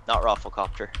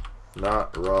Roflcopter.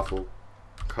 Not Roflcopter.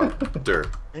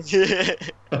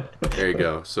 There you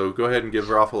go. So go ahead and give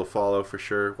Roffle a follow for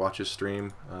sure. Watch his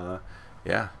stream.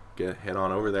 Head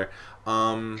on over there.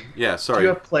 Sorry. Do you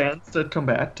have plans to come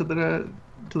back to the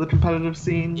competitive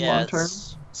scene long term?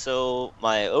 So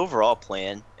my overall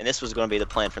plan, and this was going to be the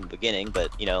plan from the beginning, but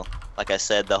like I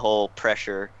said, the whole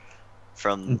pressure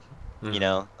from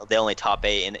the only top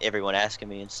 8 and everyone asking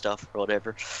me and stuff or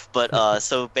whatever. But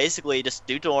so basically, just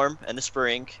do dorm in the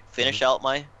spring, finish out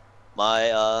my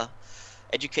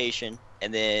education,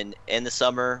 and then in the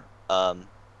summer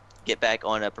get back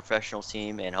on a professional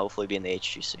team and hopefully be in the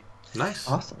HGC. Nice.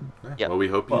 Awesome. Yeah. Well, we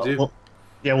hope you do.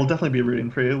 We'll definitely be rooting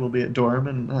for you. We'll be at dorm,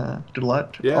 and good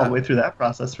luck all the way through that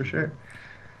process for sure.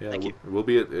 Yeah, Thank you. We'll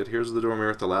be at Heroes of the Dorm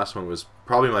Earth. The last one was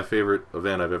probably my favorite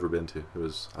event I've ever been to.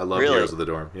 I love Heroes of the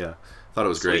Dorm. Yeah, thought it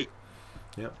was great.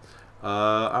 Yep.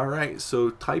 All right, so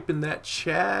type in that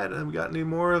chat. Have we got any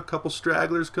more? A couple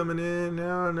stragglers coming in.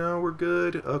 No, we're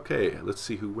good. Okay, let's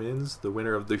see who wins. The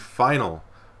winner of the final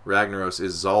Ragnaros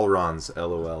is Zalron's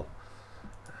LOL.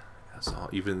 So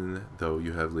even though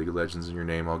you have League of Legends in your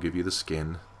name, I'll give you the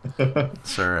skin.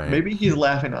 It's all right. Maybe he's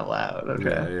laughing out loud.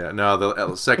 Okay. Yeah. No,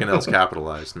 the second L's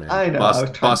capitalized, man. I know.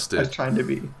 Busted. I was trying to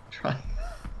be.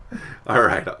 All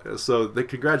right. So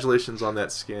congratulations on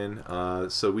that skin.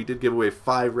 So we did give away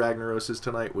 5 Ragnaroses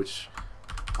tonight, which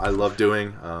I love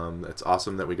doing. It's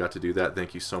awesome that we got to do that.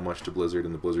 Thank you so much to Blizzard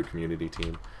and the Blizzard community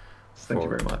team. Thank you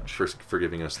very much for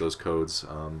giving us those codes.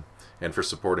 And for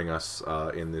supporting us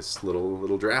in this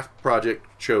little draft project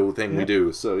show thing we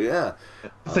do. So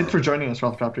thanks for joining us,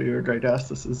 Roflcopter. You're a great guest.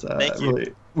 This is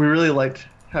we really liked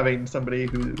having somebody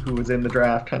who was in the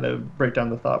draft kind of break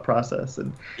down the thought process,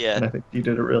 and I think you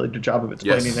did a really good job of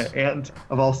explaining it. And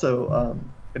I've also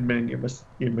admitting your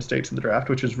mistakes in the draft,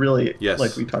 which is really, Yes.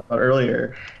 like we talked about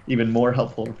earlier, even more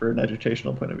helpful for an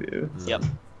educational point of view. Yep.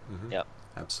 Mm-hmm. Yep.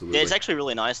 Absolutely. Yeah, it's actually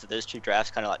really nice that those two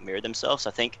drafts kind of like mirrored themselves.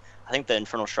 I think the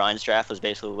Infernal Shrines draft was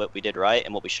basically what we did right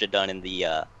and what we should have done in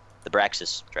the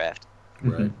Braxis draft.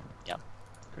 Right. Yeah.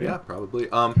 Yeah, probably.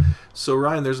 So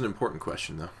Ryan, there's an important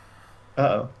question though.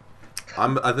 Uh-oh.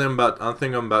 I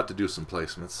think I'm about to do some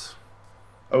placements.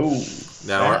 Oh.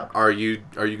 Now, are you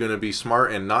going to be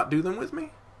smart and not do them with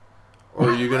me, or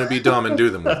are you going to be dumb and do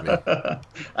them with me?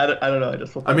 I don't know. I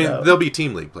just. I mean, they'll be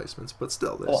team league placements, but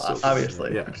still. Well,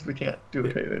 obviously, yeah. because we can't do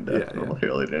a normal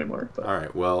Hero League anymore. But. All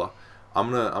right. Well,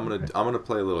 I'm gonna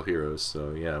play a little heroes.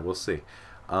 So yeah, we'll see.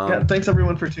 Yeah, thanks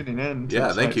everyone for tuning in.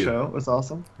 To thank you. Show. It was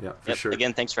awesome. Yeah, for sure.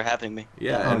 Again, thanks for having me.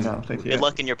 Yeah. No, thank you. Good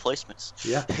luck in your placements.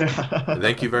 Yeah.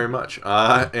 Thank you very much.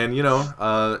 And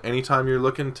anytime you're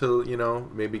looking to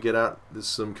maybe get out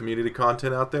some community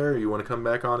content out there, or you want to come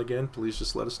back on again, please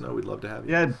just let us know. We'd love to have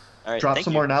you. Yeah. All right, drop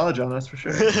some more knowledge on us for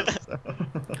sure.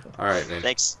 All right, man.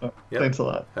 Thanks. Yep. Thanks a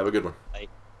lot. Have a good one. Bye.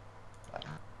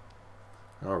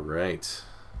 All right.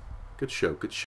 Good show. Good show.